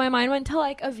 my mind went to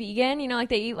like a vegan. You know, like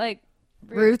they eat like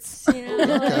Roots. You know,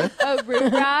 like a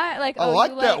root rat. Like I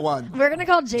like that one. We're going to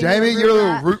call Jamie. Jamie, a you're a little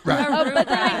rat. root rat. But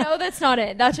then I know that's not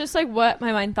it. That's just like what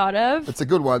my mind thought of. It's a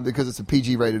good one because it's a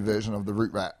PG rated version of the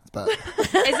root rat. But Is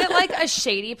it like a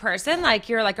shady person? Like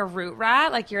you're like a root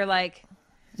rat? Like you're like.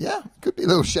 yeah, could be a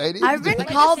little shady. I've been Like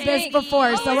a called this snake. before,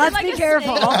 Oh, so is it let's like be a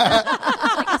careful.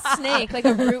 like a snake, like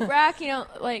a root rack. You know,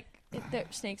 like if the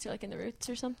snakes are like in the roots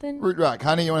or something. Root rat.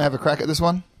 Honey, you want to have a crack at this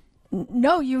one?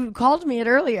 No, you called me it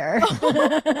earlier.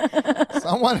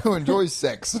 Someone who enjoys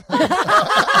sex.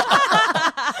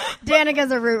 Danica's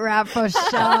a root rat for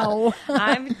show.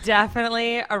 I'm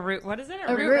definitely a root. What is it?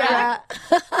 A root rat.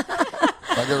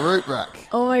 Like a root rack.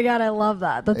 Oh my god, I love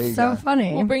that. There you That's so go.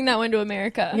 funny. We'll bring that one to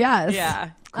America. Yes. Yeah.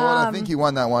 Cool, I think you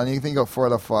won that one. You think you got 4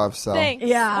 out of 5, so Thanks.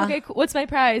 Yeah. Okay. Cool. What's my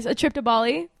prize? A trip to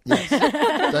Bali. yes.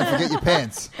 Don't forget your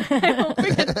pants.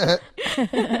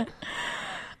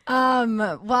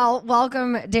 Well,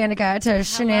 welcome, Danica, to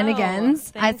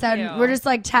Scheananigans. I Thank said you. we're just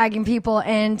like tagging people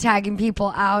in, tagging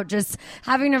people out, just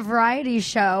having a variety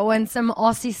show and some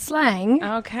Aussie slang.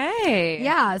 Okay.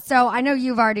 Yeah, so I know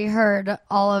you've already heard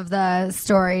all of the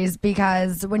stories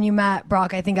because when you met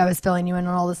Brock, I think I was filling you in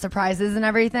on all the surprises and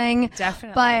everything.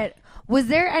 Definitely. But was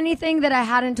there anything that I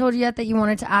hadn't told you yet that you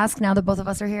wanted to ask now that both of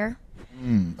us are here?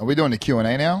 Are we doing the Q&A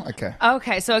now? Okay.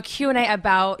 Okay, so a Q&A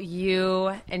about you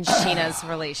and Scheana's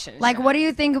relationship. Like, what do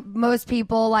you think most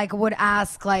people like would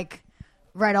ask like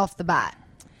right off the bat?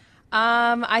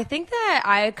 I think that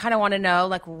I kind of want to know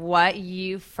like what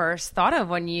you first thought of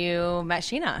when you met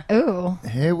Scheana. Ooh.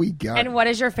 Here we go. And what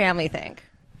does your family think?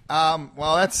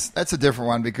 Well, that's a different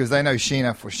one because they know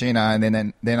Scheana for Scheana,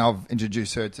 and then I'll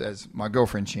introduce her as my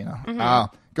girlfriend Scheana.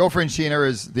 Girlfriend Scheana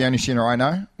is the only Scheana I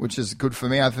know, which is good for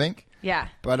me, I think. Yeah.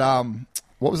 But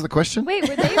what was the question? Wait,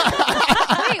 were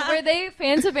they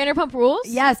fans of Vanderpump Rules?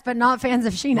 Yes, but not fans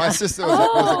of Scheana. My sister was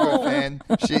a good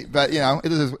fan. But you know,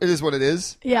 it is what it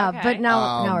is. Yeah, Okay. but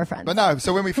now we're friends. But no,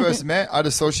 so when we first met, I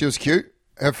just thought she was cute.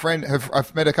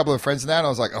 I've met a couple of friends now, and I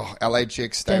was like, oh, LA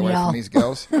chicks, stay away Danielle. from these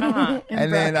girls.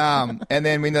 And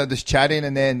then we ended up just chatting,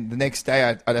 and then the next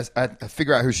day I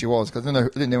figured out who she was because I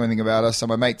didn't know anything about her. So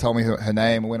my mate told me her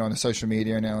name. I went on to social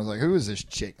media, and I was like, who is this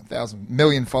chick? 1,000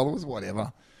 million followers,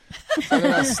 whatever. And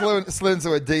then I slid into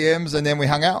her DMs, and then we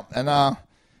hung out. And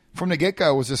from the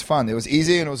get-go, it was just fun. It was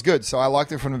easy, and it was good. So I liked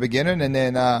her from the beginning, and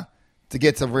then to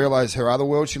get to realize her other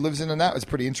world she lives in and that was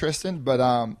pretty interesting. But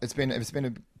it's been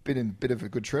a bit of a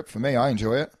good trip for me. I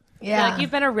enjoy it. yeah. Like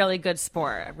you've been a really good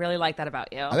sport. I really like that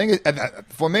about you. I think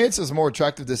for me, it's just more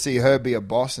attractive to see her be a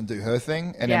boss and do her thing,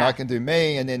 and then Yeah. I can do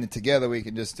me, and then together we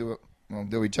can just do it. Well,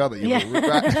 do each other. You Yeah. little root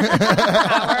rat.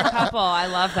 Power couple. I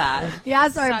love that. Yeah,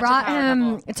 so I Such a brought power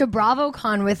him couple. to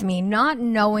BravoCon with me, not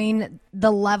knowing the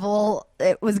level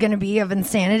it was going to be of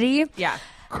insanity. Yeah.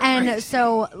 And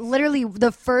so literally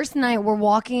the first night we're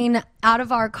walking out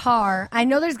of our car, I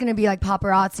know there's going to be like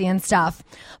paparazzi and stuff,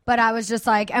 but I was just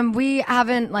like, and we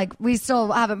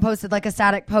still haven't posted like a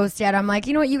static post yet. I'm like,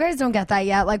 you know what? You guys don't get that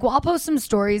yet. Like, well, I'll post some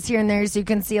stories here and there so you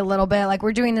can see a little bit. Like,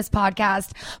 we're doing this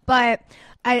podcast, but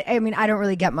I mean, I don't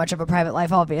really get much of a private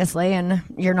life, obviously, and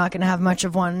you're not going to have much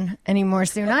of one anymore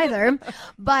soon either.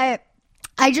 But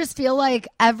I just feel like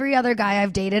every other guy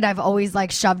I've dated, I've always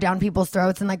like shoved down people's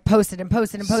throats and like posted and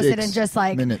just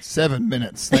like 7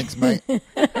 minutes. Thanks, mate.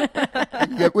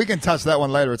 Yeah, we can touch that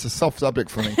one later. It's a soft subject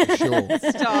for me, for sure.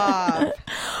 Stop.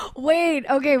 Wait,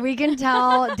 okay, we can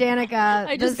tell Danica.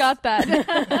 I just got that.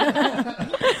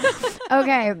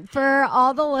 Okay, for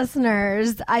all the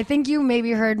listeners, I think you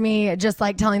maybe heard me just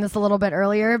like telling this a little bit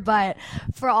earlier, but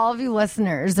for all of you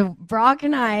listeners, Brock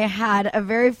and I had a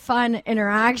very fun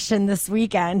interaction this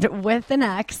weekend with an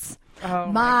ex. Oh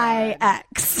my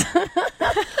ex.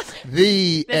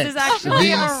 This is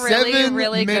actually a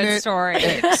really good story.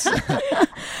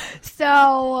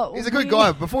 So He's a good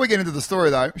guy. Before we get into the story,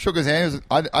 though, shook his hand.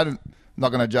 I'm not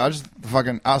going to judge. The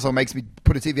fucking asshole makes me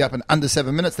put a TV up in under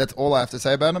 7 minutes. That's all I have to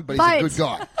say about him. But he's a good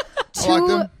guy. I liked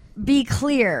him. Be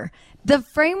clear, the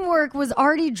framework was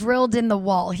already drilled in the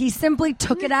wall. He simply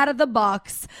took it out of the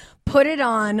box, put it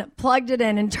on, plugged it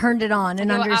in, and turned it on in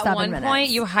under 7 minutes. At one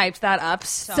point, you hyped that up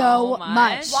so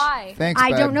much. Why? Thanks, I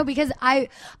babe. don't know, because I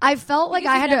felt like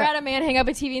I had never to. had a man hang up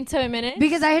a TV in 7 minutes?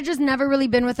 Because I had just never really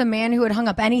been with a man who had hung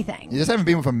up anything. You just haven't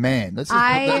been with a man. Let's just,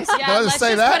 Yeah, can I let's just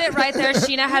say just that? put it right there.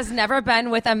 Sheena has never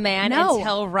been with a man No.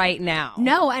 until right now.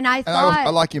 No, and I And thought. I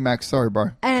like you, Max. Sorry,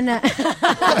 bro. And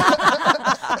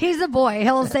he's a boy.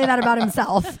 He'll say that about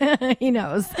himself. He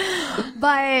knows.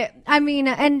 But I mean,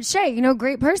 and Shay,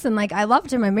 great person. Like, I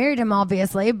loved him. I married him,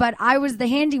 obviously. But I was the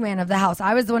handyman of the house.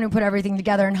 I was the one who put everything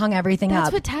together and hung everything That's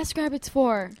up. what TaskRabbit's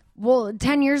for. Well,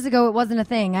 10 years ago, it wasn't a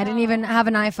thing. I didn't even have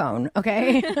an iPhone.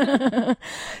 Okay.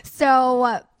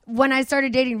 So when I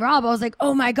started dating Rob, I was like,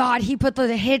 oh my God, he put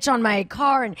the hitch on my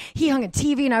car and he hung a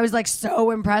TV, and I was like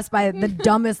so impressed by the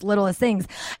dumbest, littlest things.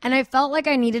 And I felt like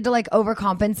I needed to like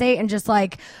overcompensate and just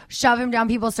like shove him down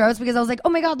people's throats, because I was like, oh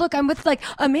my God, look, I'm with like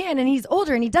a man and he's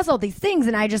older and he does all these things.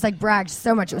 And I just like bragged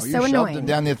so much. It was You so shoved annoying. him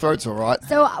down their throats, all right.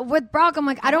 So with Brock, I'm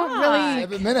like, I don't really,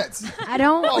 7 minutes. I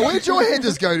don't. Oh, where'd your head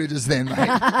just go to just then,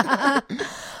 mate?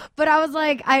 But I was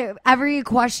like, every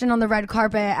question on the red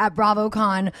carpet at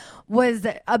BravoCon was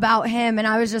about him. And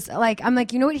I was just like, I'm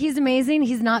like, you know what? He's amazing.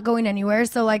 He's not going anywhere.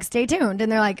 So like, stay tuned.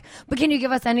 And they're like, but can you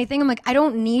give us anything? I'm like, I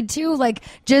don't need to. Like,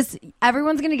 just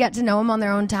everyone's going to get to know him on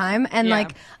their own time. And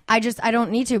like, I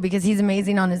don't need to, because he's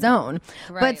amazing on his own.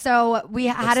 Right. But so we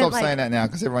hadn't Stop like. saying that now,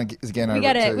 because everyone is getting over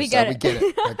get it it. too. We So get we it. get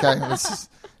it. Okay?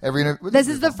 This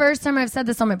is the first time I've said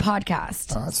this on my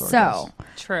podcast. Oh, that's all so right,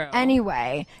 True.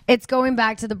 anyway, it's going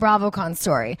back to the BravoCon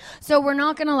story. So we're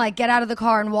not going to like get out of the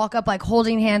car and walk up like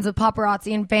holding hands with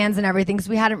paparazzi and fans and everything, because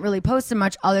we hadn't really posted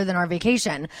much other than our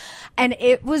vacation. And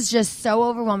it was just so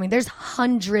overwhelming. There's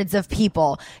hundreds of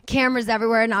people, cameras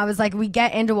everywhere. And I was like, we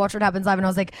get into Watch What Happens Live, and I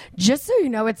was like, just so you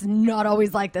know, it's not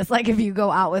always like this. Like, if you go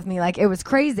out with me, like, it was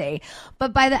crazy.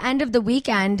 But by the end of the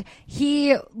weekend,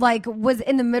 he like was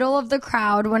in the middle of the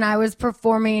crowd when I was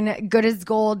performing Good as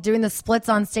Gold, doing the splits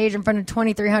on stage in front of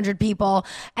 2,300 people.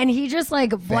 And he just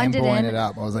like blended Fanboying in. it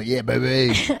up. I was like, yeah,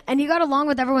 baby. And he got along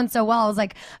with everyone so well. I was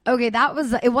like, okay,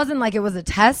 it wasn't like it was a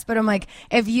test, but I'm like,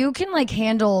 if you can like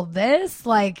handle this,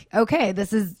 like, okay,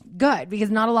 this is good, because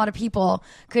not a lot of people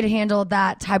could handle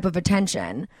that type of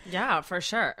attention. Yeah, for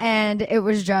sure. And it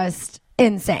was just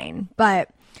insane. But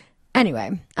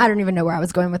anyway, I don't even know where I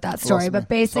was going with that story, Lost but me.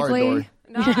 basically. Sorry, Dory.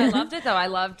 No, I loved it though. I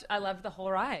loved the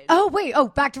whole ride. Oh, wait. Oh,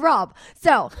 back to Rob.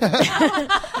 So,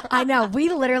 I know.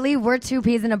 We're two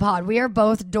peas in a pod. We are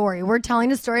both Dory. We're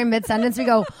telling a story mid-sentence. We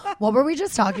go, what were we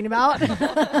just talking about?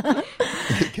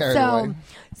 Carried away.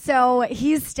 So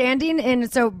he's standing in.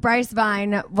 So Bryce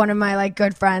Vine, one of my like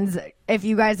good friends. If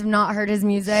you guys have not heard his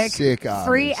music, Sick artist.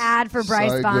 free ad for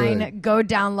Bryce So Vine. good. Go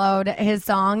download his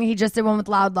song. He just did one with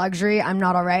Loud Luxury. I'm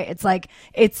Not Alright. It's like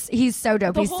he's so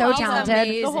dope. He's so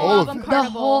talented. The whole All of album, it. The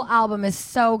Carnival. whole album is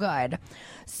so good.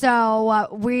 So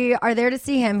we are there to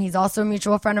see him. He's also a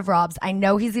mutual friend of Rob's. I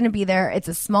know he's going to be there. It's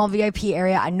a small VIP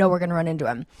area. I know we're going to run into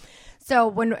him. So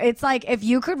when it's like, if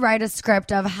you could write a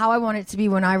script of how I want it to be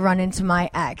when I run into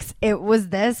my ex, it was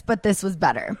this, but this was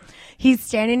better. He's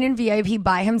standing in VIP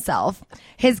by himself.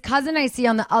 His cousin I see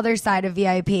on the other side of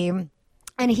VIP,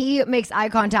 and he makes eye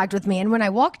contact with me. And when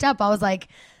I walked up, I was like,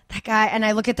 that guy, and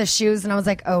I look at the shoes and I was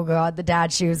like, oh God, the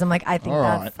dad shoes. I'm like, I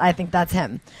think that's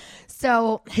him.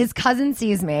 So his cousin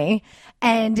sees me,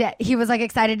 and he was like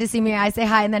excited to see me. I say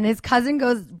hi, and then his cousin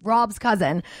goes, Rob's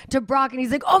cousin, to Brock, and he's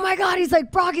like, oh my God. He's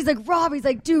like, Brock. He's like, Rob. He's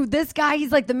like, dude, this guy,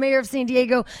 he's like the mayor of San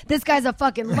Diego. This guy's a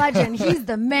fucking legend. He's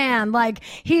the man. Like,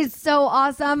 he's so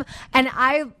awesome. And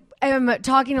am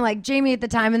talking to like Jamie at the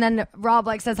time, and then Rob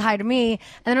like says hi to me, and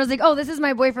then I was like, oh, this is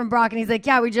my boyfriend Brock, and he's like,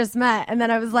 yeah, we just met, and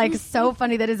then I was like, so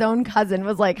funny that his own cousin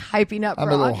was like hyping up I'm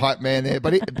Brock. a little hype man there,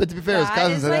 but to be fair, his That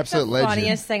cousin's is, an like, absolute the legend.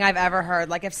 funniest thing I've ever heard.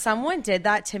 Like if someone did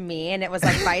that to me and it was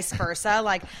like vice versa,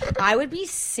 like I would be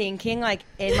sinking like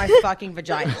in my fucking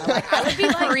vagina. Like I would be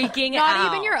freaking out.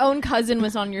 Not even your own cousin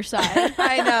was on your side.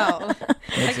 I know.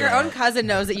 Like your own cousin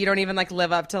knows that you don't even like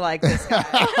live up to like this guy.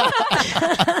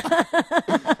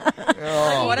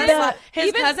 What a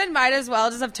his cousin might as well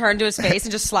just have turned to his face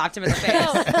and just slapped him in the face.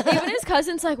 No, even his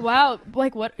cousin's like, wow,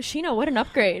 like what, Sheena, what an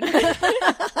upgrade.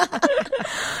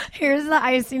 Here's the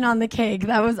icing on the cake.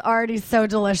 That was already so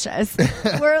delicious.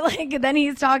 We're like, then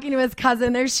he's talking to his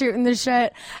cousin. They're shooting the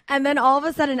shit. And then all of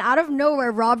a sudden, out of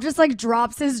nowhere, Rob just like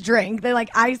drops his drink. They like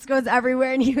ice goes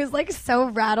everywhere. And he was like so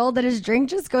rattled that his drink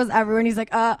just goes everywhere. And he's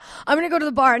like, I'm going to go to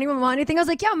the bar. Anyone want anything? I was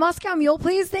like, yeah, Moscow Mule,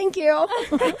 please. Thank you.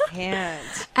 I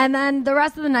can't. And then the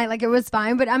rest of the night, like it was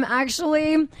fine. But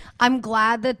I'm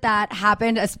glad that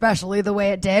happened, especially the way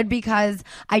it did, because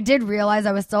I did realize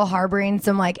I was still harboring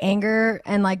some like anger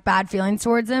and like bad feelings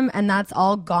towards him. And that's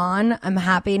all gone. I'm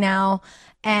happy now.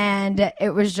 And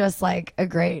it was just like a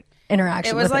great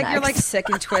interaction. It was with like an your ex. like sick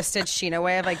and twisted Sheena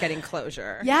way of like getting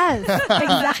closure. Yes,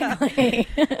 exactly.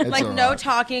 Like all no right.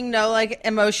 talking, no like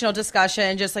emotional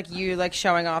discussion, just like you like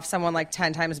showing off someone like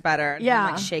 10 times better and Yeah.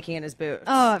 him, like shaking in his boots.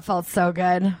 Oh, it felt so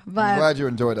good. I'm But glad you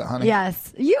enjoyed it, honey.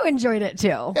 yes, you enjoyed it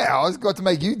too. Yeah, I was got to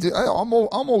make you do. I'm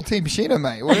all Team Sheena,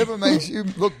 mate. Whatever makes you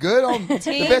look good. The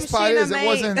Team best part Sheena, is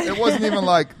mate. it wasn't even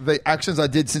like the actions I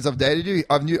did since I've dated you.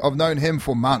 I've known him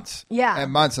for months. Yeah. And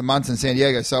months in San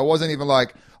Diego. So it wasn't even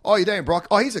like, oh, you're dating Brock.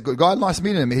 Oh, he's a good guy. Nice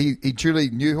meeting him. He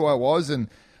truly knew who I was, and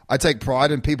I take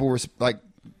pride in people like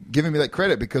giving me that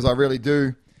credit because I really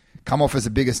do come off as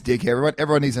the biggest dick.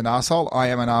 Everyone needs an asshole. I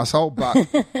am an asshole, but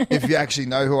if you actually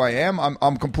know who I am,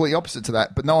 I'm completely opposite to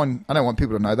that. But I don't want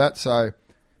people to know that. So,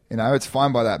 it's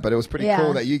fine by that. But it was pretty Yeah.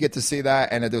 cool that you get to see that,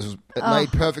 and it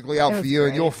laid perfectly out it for was you,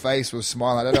 and great. your face was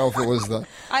smiling. I don't know if it was the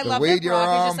I love weed that you're Brock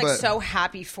on, is just like but so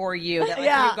happy for you that like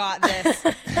Yeah. you got this.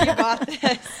 You got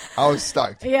this. I was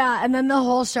stoked. Yeah, and then the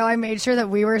whole show, I made sure that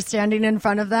we were standing in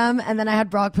front of them, and then I had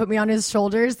Brock put me on his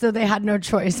shoulders, so they had no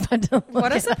choice but to look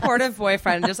What a at us. supportive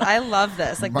boyfriend. Just I love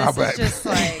this. Like My this babe. is just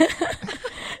like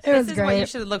It was this is what you great.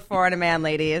 should look for in a man,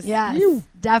 ladies. Yes,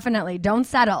 definitely. Don't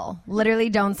settle. Literally,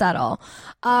 don't settle.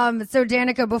 So,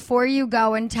 Danica, before you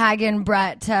go and tag in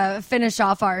Brett to finish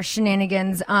off our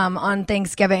shenanigans on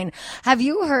Thanksgiving, have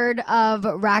you heard of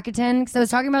Rakuten? Because I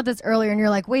was talking about this earlier, and you're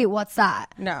like, wait, what's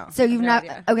that? No, So you've no not?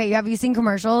 idea. Okay, have you seen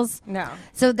commercials? No.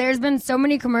 So there's been so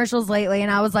many commercials lately, and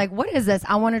I was like, what is this?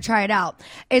 I want to try it out.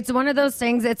 It's one of those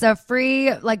things. It's a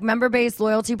free, like, member-based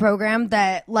loyalty program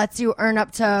that lets you earn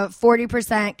up to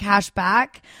 40% cash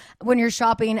back when you're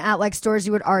shopping at, like, stores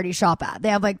you would already shop at. They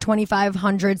have, like,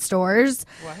 2,500 stores.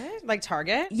 What? Like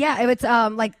Target? Yeah, it's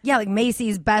like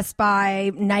Macy's, Best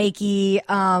Buy, Nike,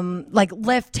 like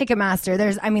Lyft, Ticketmaster.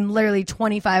 There's, literally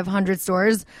 2,500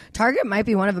 stores. Target might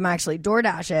be one of them, actually.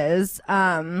 DoorDash is.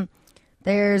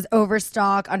 There's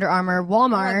Overstock, Under Armour,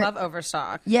 Walmart. I love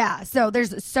Overstock. Yeah, so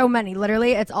there's so many.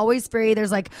 Literally, it's always free.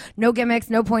 There's like no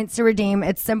gimmicks, no points to redeem.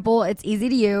 It's simple. It's easy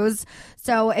to use.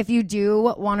 So if you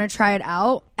do want to try it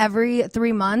out, every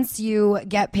 3 months you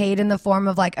get paid in the form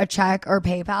of like a check or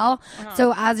PayPal.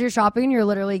 So as you're shopping, you're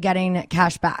literally getting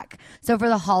cash back. So for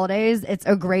the holidays, it's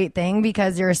a great thing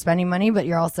because you're spending money, but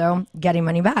you're also getting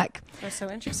money back. That's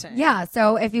so interesting. Yeah,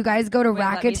 so if you guys go to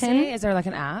Let me see. Rakuten, Is there like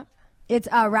an app? it's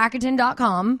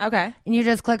Rakuten.com. Okay. And you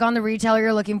just click on the retailer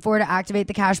you're looking for to activate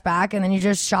the cash back, and then you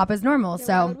just shop as normal. Why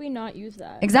So would we not use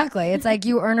that? exactly. It's like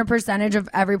you earn a percentage of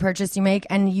every purchase you make,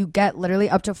 and you get literally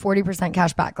up to 40%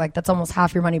 cash back. Like that's almost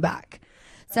half your money back.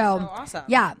 So awesome.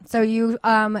 yeah. So you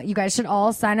guys should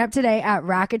all sign up today at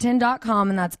Rakuten.com,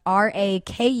 and that's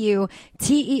RAKUTEN.com.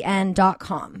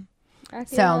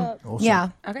 So yeah.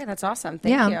 Okay, that's awesome.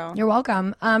 Thank you. You're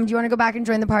welcome. Do you want to go back and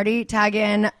join the party? Tag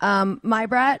in my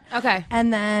Brett. Okay.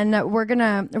 And then we're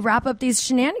gonna wrap up these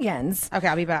shenanigans. Okay,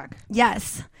 I'll be back.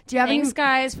 Yes. Do you have Thanks, any?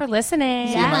 guys, for listening.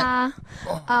 Yeah.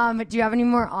 Do you have any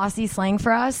more Aussie slang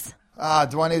for us?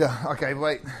 Do I need to? Okay,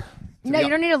 wait. No, you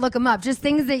don't need to look them up. Just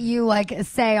things that you like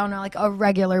say on a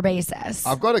regular basis.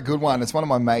 I've got a good one. It's one of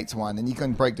my mates' one, and you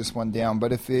can break this one down.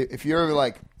 But if you ever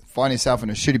like find yourself in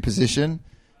a shitty position,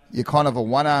 you're kind of a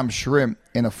one-armed shrimp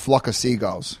in a flock of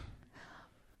seagulls.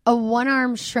 A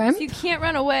one-armed shrimp? You can't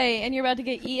run away and you're about to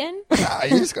get eaten? Nah,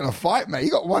 you're just gonna fight, mate.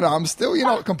 You got one arm still. You're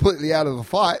not completely out of the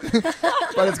fight,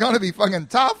 but it's gonna be fucking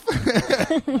tough.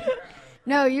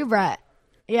 No, you, Brett.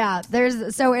 Yeah,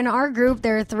 so in our group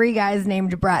there are 3 guys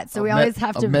named Brett. So we always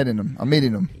have to. I'm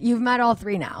meeting them. You've met all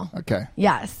 3 now. Okay.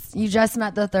 Yes, you just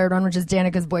met the 3rd one, which is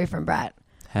Danica's boyfriend Brett.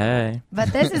 Hey.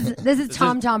 But this is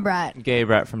Tom Brett. Gay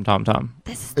Brett from Tom Tom.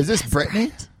 Is this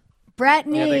Brittany?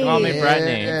 Brittany. Yeah, they call me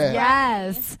Brittany. Yeah.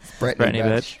 Yes. Brittany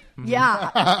bitch.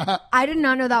 Yeah. I did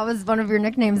not know that was one of your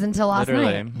nicknames until last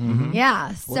Literally. night. Mm-hmm.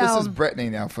 Yeah. So Well, this is Brittany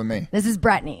now for me. This is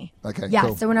Brittany. Okay, Yeah,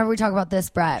 cool. so whenever we talk about this,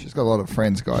 Brett. She's got a lot of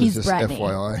friends, guys. He's just Brittany.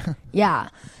 FYI. Yeah.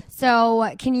 So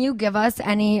can you give us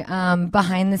any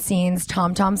behind the scenes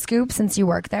Tom Tom scoop since you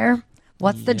work there?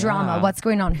 What's the drama? What's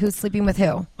going on? Who's sleeping with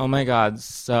who? Oh my God.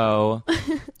 So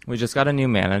we just got a new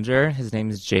manager. His name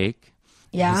is Jake.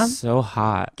 Yeah. He's so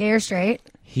hot. Gay or straight?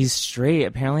 He's straight.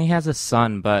 Apparently he has a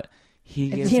son, but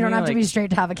You don't have to be straight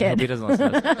to have a I hope he kid. doesn't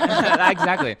listen to this.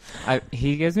 Exactly.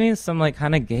 He gives me some like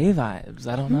kind of gay vibes.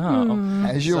 I don't know.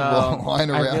 As you're So, rolling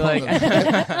I around, feel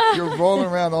like you're rolling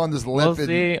around on this we'll limpid.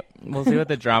 see what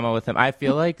the drama with him. I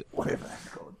feel like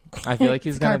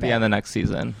he's gonna be carpet. on the next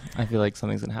season. I feel like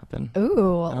something's gonna happen.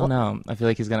 Ooh. I don't know. I feel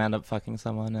like he's gonna end up fucking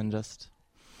someone and just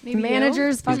Maybe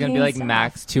Managers he's fucking gonna be like stuff.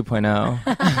 Max 2.0.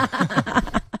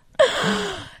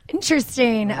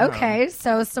 Interesting. Okay,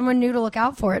 so someone new to look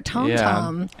out for at Tom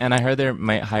Tom. And I heard they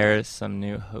might hire some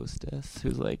new hostess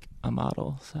who's like a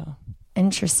model. So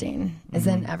Interesting.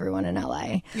 Isn't everyone in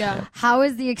LA? Yeah. How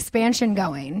is the expansion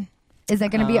going? Is it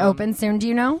going to be open soon? Do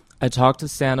you know? I talked to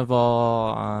Sandoval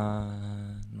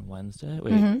on Wednesday.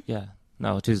 Wait,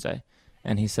 Tuesday,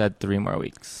 and he said 3 more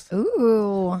weeks.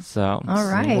 Ooh. So All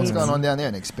right. What's going on down there?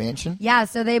 An expansion? Yeah,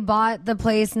 so they bought the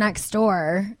place next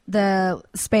door, the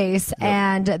space,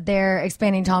 and they're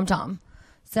expanding Tom Tom.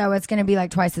 So it's going to be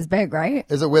like twice as big, right?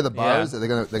 Is it where the bar Yeah. is? Are they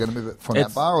going to move it from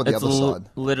that bar or the it's other side?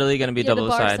 Literally going to be Yeah, double the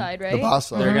bar side. side, right? The bar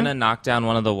side. They're gonna knock down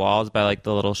one of the walls by like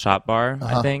the little shop bar,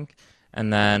 I think,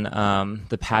 and then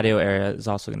the patio area is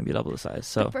also gonna be double the size.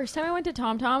 So First time I went to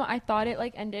Tom Tom, I thought it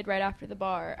like ended right after the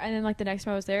bar, and then like the next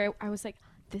time I was there, I was like,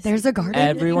 There's a garden?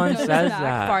 everyone goes says back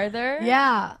that. farther.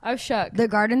 Yeah. I was shook. The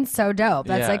garden's so dope.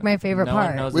 That's Yeah. like my favorite No one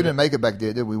part. knows We it. didn't make it back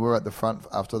there, did we? We were at the front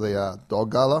after the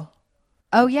dog gala.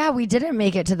 Oh, yeah, we didn't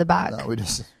make it to the back. No, we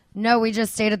just... No, we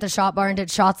just stayed at the shop bar and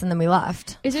did shots and then we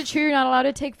left. Is it true you're not allowed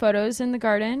to take photos in the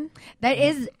garden?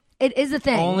 It is a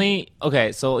thing. Only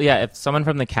okay. So yeah, if someone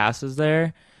from the cast is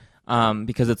there,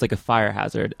 because it's like a fire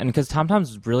hazard, and because Tom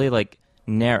Tom's really like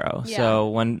narrow, Yeah. so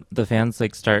when the fans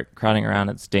like start crowding around,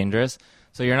 it's dangerous.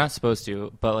 So you're not supposed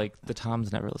to, but like the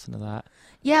Toms never listen to that.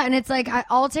 Yeah, and it's like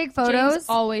I'll take photos. James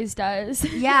always does.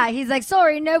 Yeah, he's like,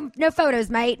 sorry, no photos,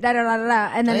 mate. Da, da, da, da,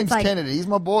 da. And then James it's like, Kennedy, he's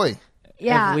my boy.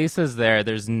 yeah. If Lisa's there,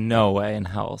 there's no way in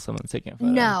hell someone's taking a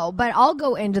photo. No, but I'll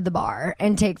go into the bar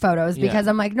and take photos because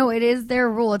I'm like, no, it is their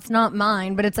rule. It's not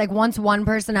mine. But it's like once one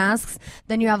person asks,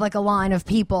 then you have like a line of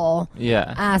people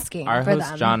asking Our for host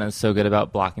them. John is so good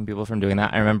about blocking people from doing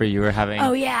that. I remember you were having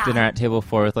dinner at table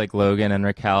 4 with like Logan and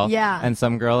Raquel. Yeah. And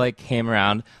some girl like came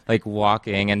around like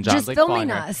walking and John's Just like filming following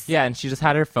her. us. Yeah, and she just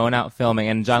had her phone out filming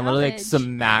and John literally like Savage.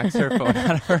 smacks her phone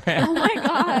out of her hand. Oh my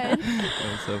god.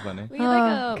 It was so funny. We had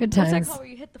like a good what's that times. called where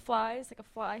you hit the flies, like a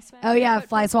fly smash? Oh, yeah, But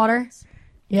fly swatter.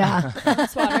 Yeah,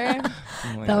 swatter.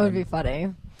 Oh my that would God. be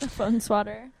funny. A phone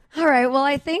swatter. All right, well,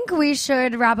 I think we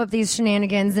should wrap up these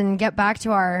shenanigans and get back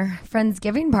to our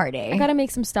Friendsgiving party. I gotta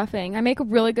make some stuffing. I make a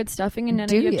really good stuffing, and none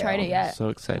Do of you you? have tried it yet. So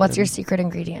excited. What's your secret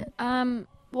ingredient?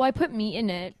 Well, I put meat in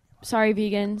it. Sorry,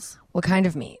 vegans. What kind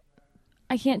of meat?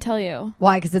 I can't tell you.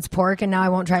 Why? Because it's pork and now I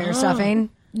won't try your stuffing?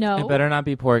 No. It better not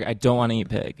be pork. I don't want to eat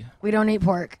pig. We don't eat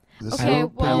pork. This Okay,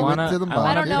 little well- piggy I went wanna- to the I bar.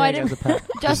 I don't know. I As a didn't. pet.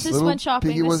 This Justice little went shopping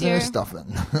piggy this was in year. his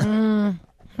stuffing.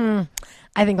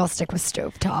 I think I'll stick with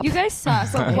stovetop. You guys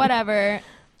suck, but whatever.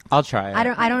 I'll try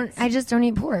it. I just don't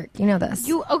eat pork. You know this.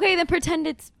 You okay? Then pretend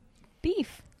it's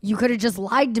beef. You could have just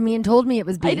lied to me and told me it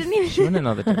was beef. I didn't even. You wouldn't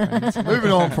know the difference.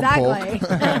 Moving on from pork.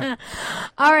 Exactly.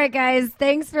 All right, guys.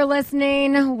 Thanks for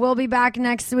listening. We'll be back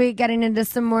next week getting into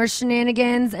some more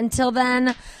shenanigans. Until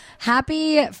then,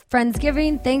 happy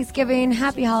Friendsgiving, Thanksgiving,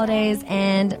 happy holidays,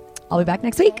 and I'll be back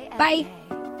next week. Bye.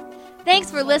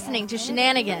 Thanks for listening to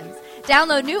Scheananigans.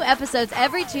 Download new episodes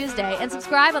every Tuesday and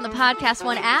subscribe on the Podcast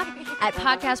One app at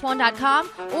podcastone.com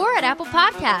or at Apple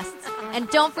Podcasts. And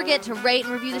don't forget to rate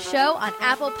and review the show on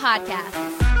Apple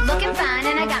Podcasts. Looking fine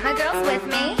and I got my girls with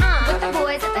me. With the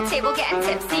boys at the table getting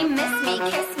tipsy. Miss me,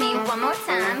 kiss me one more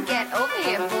time. Get over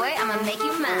here, boy, I'ma make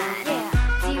you mine.